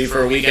Oklahoma City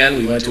for a weekend.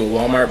 We went to a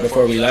Walmart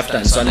before we left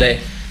on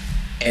Sunday,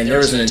 and there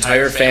was an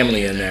entire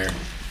family in there.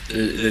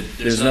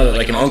 There's another,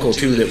 like an uncle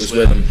too, that was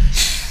with them.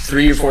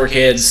 3 or 4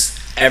 kids.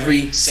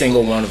 Every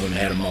single one of them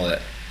had a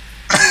mullet.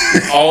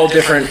 All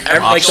different,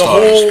 like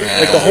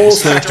the whole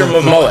spectrum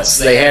of mullets.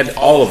 They had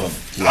all of them.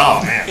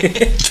 Oh man.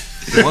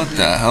 What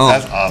the hell?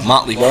 That's awesome.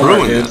 Motley Walmart,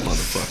 Crue in dude. that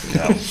motherfucker.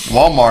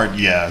 Walmart,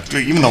 yeah.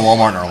 Even the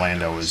Walmart in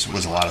Orlando was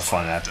a lot of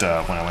fun at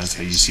when I went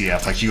to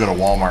UCF. Like, you go to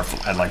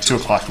Walmart at like 2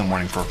 o'clock in the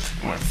morning for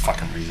whatever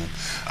fucking reason.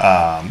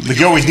 Like,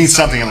 you always need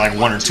something at like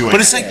 1 or 2 a.m.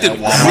 But it's like the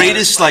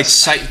greatest like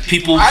sight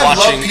people I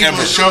watching love people ever.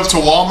 that show up to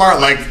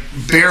Walmart like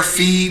bare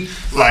feet,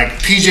 like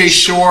PJ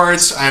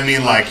shorts. I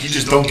mean, like, you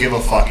just don't give a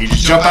fuck. You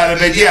just jump out of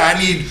bed. Yeah, I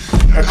need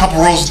a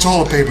couple rolls of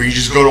toilet paper. You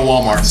just go to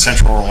Walmart in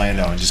Central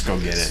Orlando and just go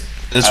get it.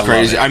 That's I love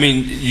crazy. it. I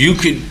mean, you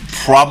could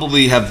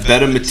probably have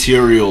better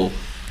material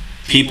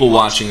people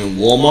watching in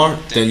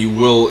Walmart than you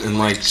will in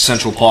like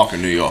Central Park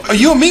in New York. Oh,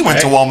 you and me went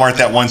to Walmart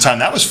that one time.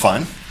 That was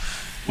fun.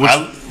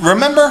 I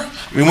remember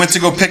we went to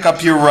go pick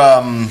up your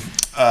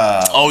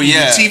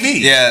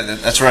TV. Yeah,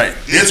 that's right.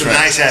 It's a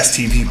nice ass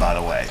TV, by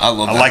the way. I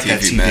love that like TV,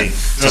 that TV. man.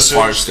 So, It's a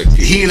Fire Stick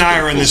TV. He and I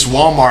It's are in cool. this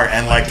Walmart,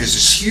 and like there's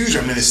this huge.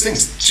 I mean, this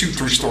thing's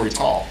 2-3 story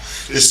tall.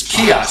 This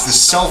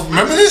kiosk,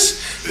 remember this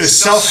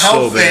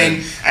self-help So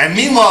bad. thing. And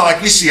meanwhile,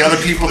 like, we see other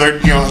people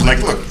that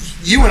like, look,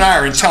 you and I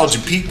are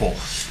intelligent people.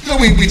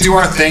 We do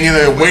our thing, and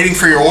they're waiting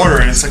for your order,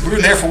 and it's like we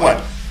were there for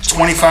what,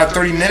 25,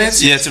 30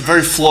 minutes. Yeah, it's a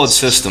very flawed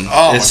system.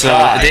 Oh, It's my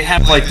God. they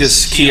have like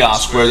this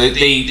kiosk where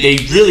they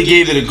really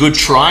gave it a good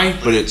try,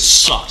 but it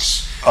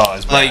sucks. Oh,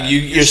 it's bad. Like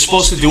you're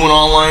supposed to do an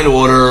online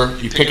order,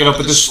 you pick it up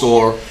at the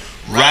store,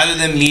 rather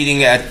than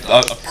meeting at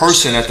a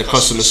person at the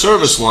customer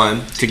service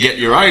line to get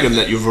your item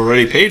that you've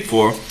already paid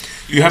for.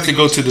 You have to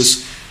go to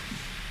this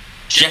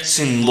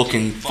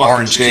Jetson-looking fucking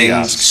Orange thing,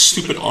 kiosk.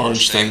 stupid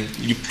orange thing.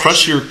 You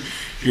press your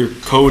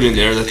code in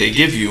there that they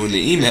give you in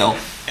the email,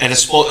 and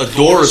a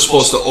door is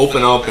supposed to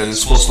open up and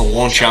it's supposed to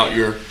launch out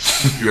your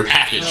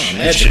package.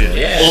 Magical,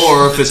 yeah.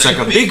 Or if it's like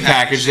a big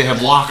package, they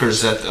have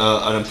lockers that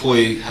an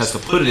employee has to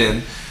put it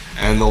in,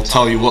 and they'll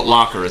tell you what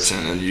locker it's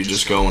in, and you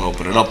just go and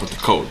open it up with the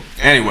code.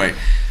 Anyway,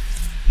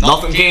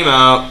 nothing came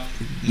out,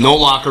 no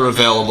locker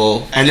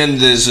available, and then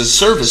there's a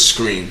service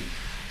screen.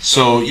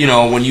 So,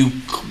 when you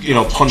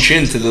punch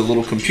into the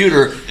little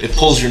computer, it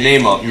pulls your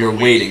name up, you're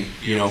waiting,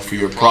 for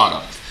your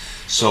product.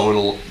 So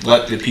it'll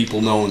let the people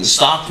know in the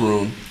stock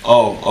room,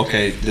 oh,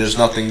 okay, there's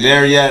nothing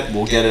there yet,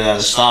 we'll get it out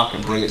of stock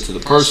and bring it to the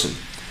person.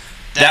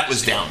 That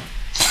was down.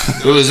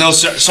 There was no,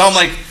 so I'm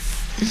like,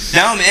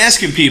 now I'm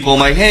asking people, I'm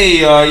like,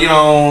 hey,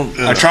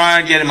 I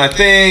tried getting my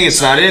thing,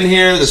 it's not in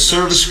here, the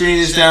service screen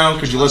is down,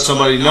 could you let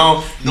somebody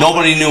know?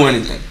 Nobody knew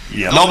anything.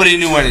 Yep. Nobody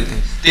knew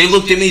anything. They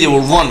looked at me, they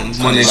were running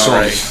when they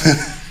saw me.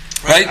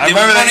 Right? I They were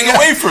remember running that.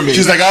 away from me.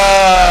 She's like,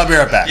 I'll be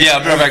right back. Yeah,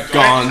 I'll be right back,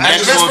 gone. And Next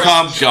the best one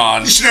part- comes,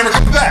 gone. She never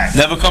comes back.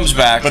 Never comes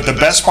back. But the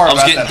best part I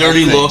was about getting that whole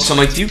dirty thing- looks. I'm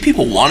like, do you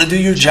people want to do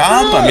your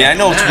job? I mean, I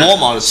know it's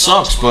Walmart, it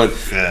sucks, but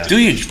Yeah. do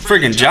your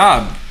friggin'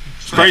 job.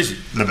 It's crazy.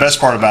 The best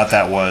part about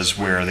that was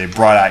where they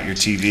brought out your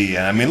TV,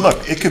 and I mean,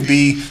 look, it could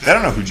be they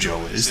don't know who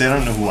Joe is, they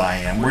don't know who I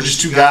am. We're just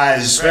two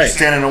guys Right.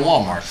 standing in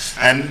Walmart,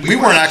 and we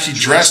weren't actually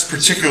dressed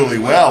particularly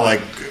well.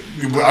 Like,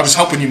 I was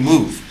helping you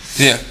move,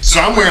 Yeah. so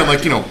I'm wearing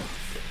like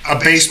a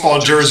baseball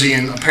jersey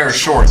and a pair of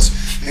shorts.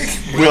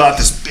 Wheel out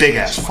this big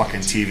ass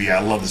fucking TV.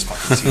 I love this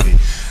fucking TV,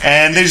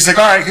 and they're just like,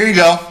 all right, here you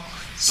go.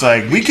 It's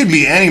like we could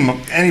be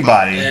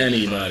anybody.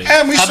 Anybody.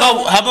 And we How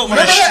saw- about when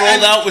I remember that?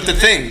 strolled out with the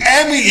thing?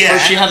 And we Or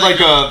she had like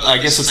I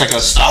guess it's like a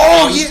stop.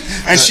 Oh yeah,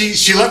 and she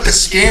left the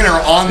scanner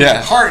on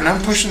Yeah. the cart, and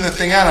I'm pushing the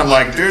thing out. I'm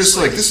like, this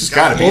has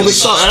got to be. Well,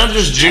 and I'm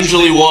just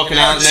gingerly walking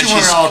out, and then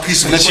 $200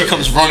 piece of and then she equipment.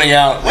 comes running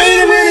out.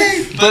 Wait a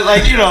minute! But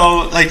like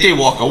they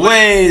walk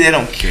away. They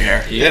don't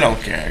care. They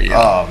don't care.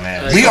 Oh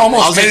man, we I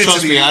almost was made like, it to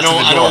trust the. me, I to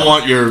the don't door.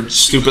 want your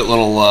stupid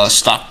little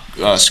stock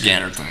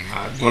scanner thing.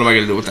 What am I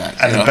gonna do with that?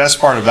 And you the know? best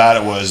part about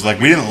it was like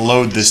we didn't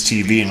load this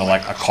TV into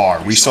like a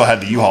car. We still had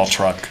the U-Haul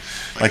truck,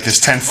 like this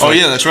 10-foot. Oh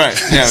yeah, that's right.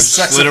 Yeah,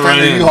 sex slid it right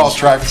offender in. U-Haul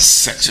truck.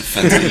 Sex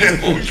offender.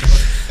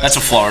 That's a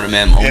Florida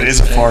man moment. It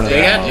is a Florida.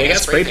 They man. got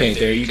spray paint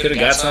there. You could have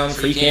got some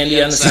free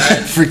candy on the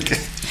side. Freak.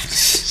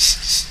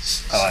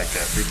 I like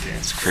that freak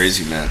dance.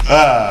 Crazy man.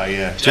 Ah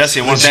yeah. Jesse,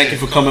 I want to thank you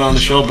for coming on the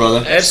show,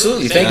 brother.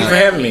 Absolutely. Thank you for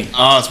having me.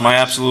 Oh, it's my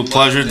absolute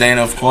pleasure.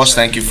 Dana, of course,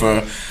 thank you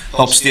for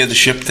help steer the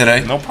ship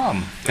today. No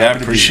problem. Yeah, I Happy to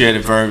be appreciate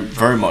it very,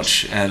 very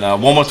much. And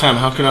one more time,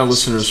 how can our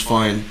listeners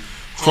find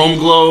Chrome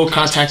Glow,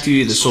 contact you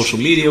either social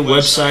media,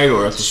 website,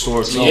 or at the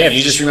store itself? Yeah, if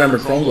you just remember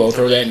Chrome Glow,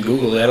 throw that in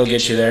Google. That'll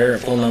get you there. Our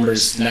phone number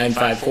is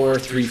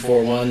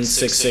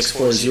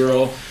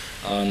 954-341-6640.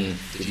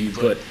 If you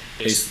put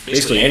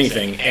basically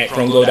anything at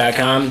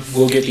chromeglow.com,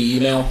 we'll get the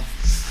email.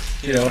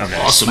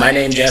 Awesome. My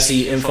name,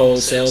 Jesse, info,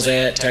 sales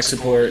at, tech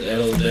support.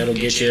 That'll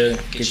get you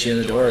in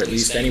the door at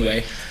least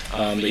anyway.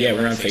 But yeah,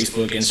 we're on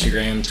Facebook,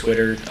 Instagram,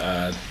 Twitter.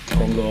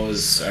 Chrome Glow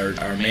is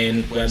our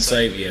main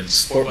website. We have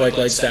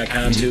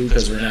sportbikelights.com too,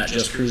 because we're not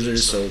just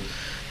cruisers. So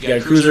if you got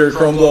a cruiser,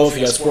 Chrome Glow. If you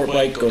got a sport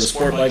bike, go to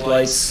Sport Bike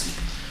Lights.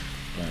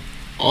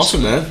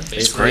 Awesome, man.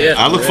 Basically great. it.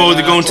 I look We're forward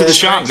to in, going to the Coral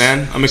shop, Springs.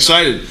 man. I'm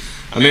excited.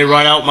 I may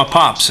ride out with my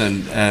pops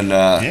and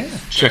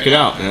check it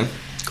out, man.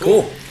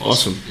 Cool.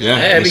 Awesome. Yeah.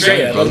 Yeah, it'd be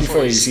great. I'd brother. love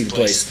for you to see the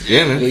place.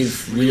 Yeah, man.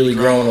 We've really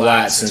grown a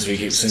lot since we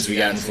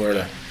got in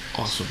Florida.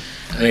 Awesome.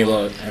 I mean,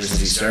 well, ever since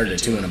we started it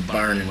too, in a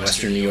barn in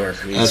Western New York.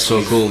 That's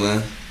so cool,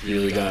 man.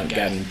 Really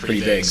gotten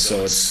pretty big.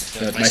 So it's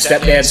my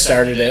stepdad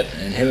started it,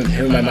 and him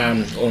and my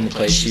mom own the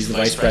place. She's the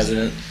vice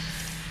president.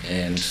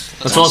 And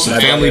That's awesome.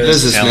 my Family brother-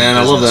 business, family man.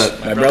 I love business.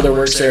 that. My brother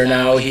works there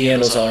now. He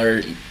handles all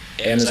our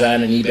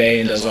Amazon and eBay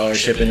and does all our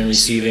shipping and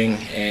receiving.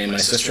 And my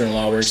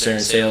sister-in-law works there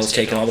in sales,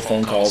 taking all the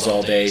phone calls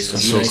all day. So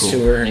That's be so nice cool.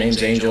 to her. Her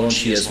name's Angel, and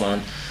she is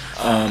one.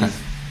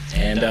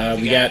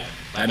 We got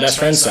my best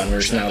friend's son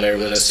works now there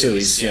with us too.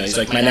 He's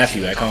like my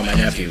nephew. I call him my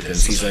nephew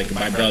because he's like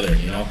my brother.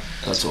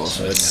 That's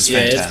awesome. It's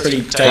fantastic.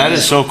 pretty tight. That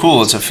is so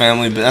cool. It's a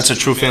family. That's a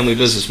true family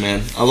business,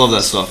 man. I love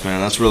that stuff,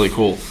 man. That's really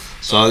cool.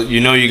 So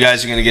you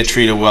guys are gonna get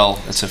treated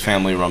well. It's a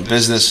family-run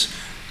business.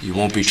 You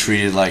won't be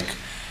treated like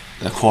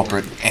the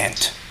corporate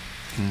ant.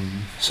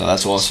 So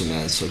that's awesome,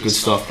 man. So good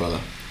stuff, brother.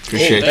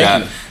 Appreciate thank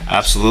that. you.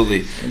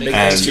 Absolutely. And big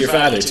thanks to your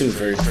father too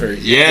for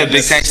Yeah,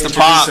 big thanks to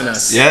Pop. introducing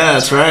us. Yeah,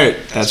 that's right.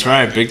 That's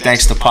right. Big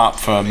thanks to Pop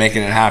for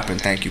making it happen.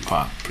 Thank you,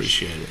 Pop.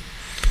 Appreciate it.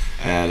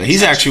 And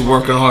he's actually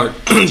working hard.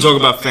 Talk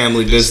about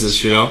family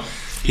business,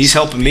 He's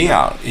helping me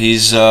out.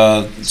 He's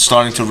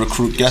starting to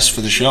recruit guests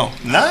for the show.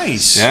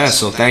 Nice. Yeah,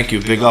 so thank you.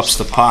 Big ups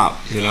to Pop,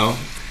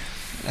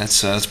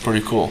 That's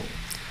pretty cool.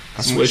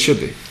 That's the way it should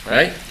be.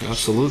 Right?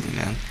 Absolutely,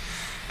 man.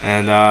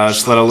 And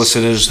just let our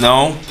listeners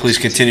know, please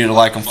continue to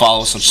like and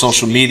follow us on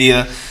social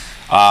media.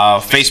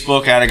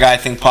 Facebook at A Guy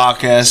Think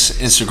Podcast,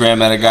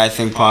 Instagram at A Guy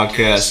Think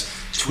Podcast,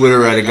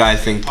 Twitter at A Guy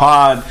Think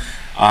Pod,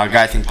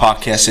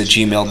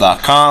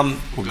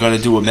 guythinkpodcast@gmail.com. We're going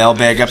to do a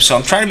mailbag episode.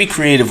 I'm trying to be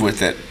creative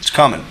with it. It's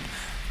coming.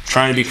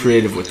 Trying to be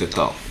creative with it,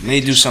 though.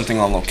 May do something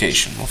on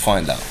location. We'll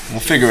find out. We'll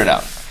figure it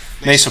out.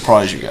 May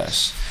surprise you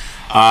guys.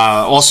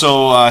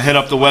 Also, hit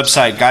up the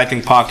website,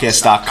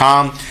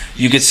 guythinkpodcast.com.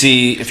 You can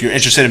see, if you're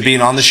interested in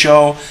being on the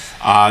show,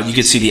 you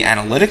can see the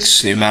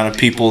analytics, the amount of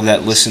people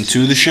that listen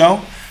to the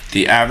show,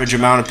 the average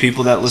amount of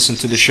people that listen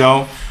to the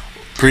show,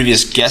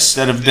 previous guests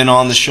that have been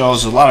on the show.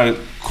 There's a lot of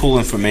cool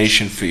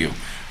information for you.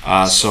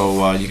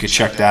 So you can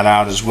check that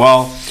out as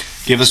well.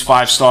 Give us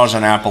 5 stars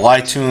on Apple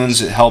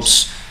iTunes. It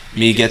helps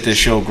me get this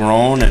show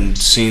grown and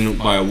seen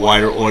by a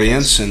wider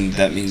audience, and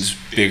that means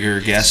bigger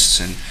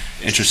guests and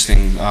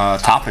interesting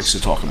topics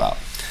to talk about.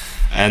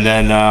 And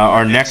then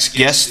our next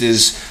guest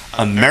is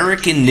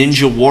American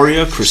Ninja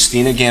Warrior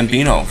Christina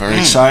Gambino. Very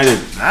excited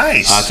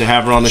Nice. to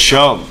have her on the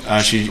show.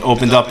 She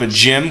opened up a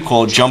gym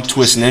called Jump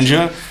Twist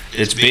Ninja.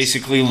 It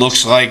basically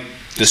looks like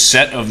the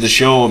set of the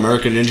show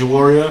American Ninja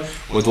Warrior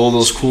with all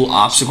those cool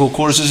obstacle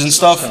courses and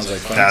stuff. Sounds like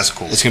fun. That's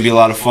cool. It's going to be a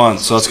lot of fun.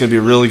 So it's going to be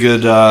a really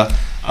good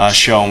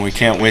show, and we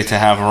can't wait to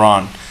have her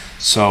on.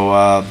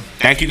 So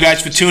thank you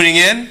guys for tuning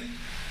in.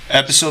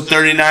 Episode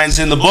 39 is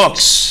in the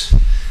books.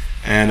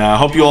 And I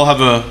hope you all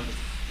have a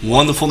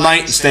wonderful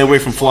night and stay away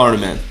from Florida,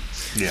 man.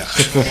 Yeah.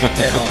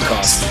 At all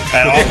costs.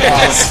 At all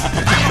costs.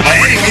 By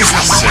any means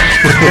necessary.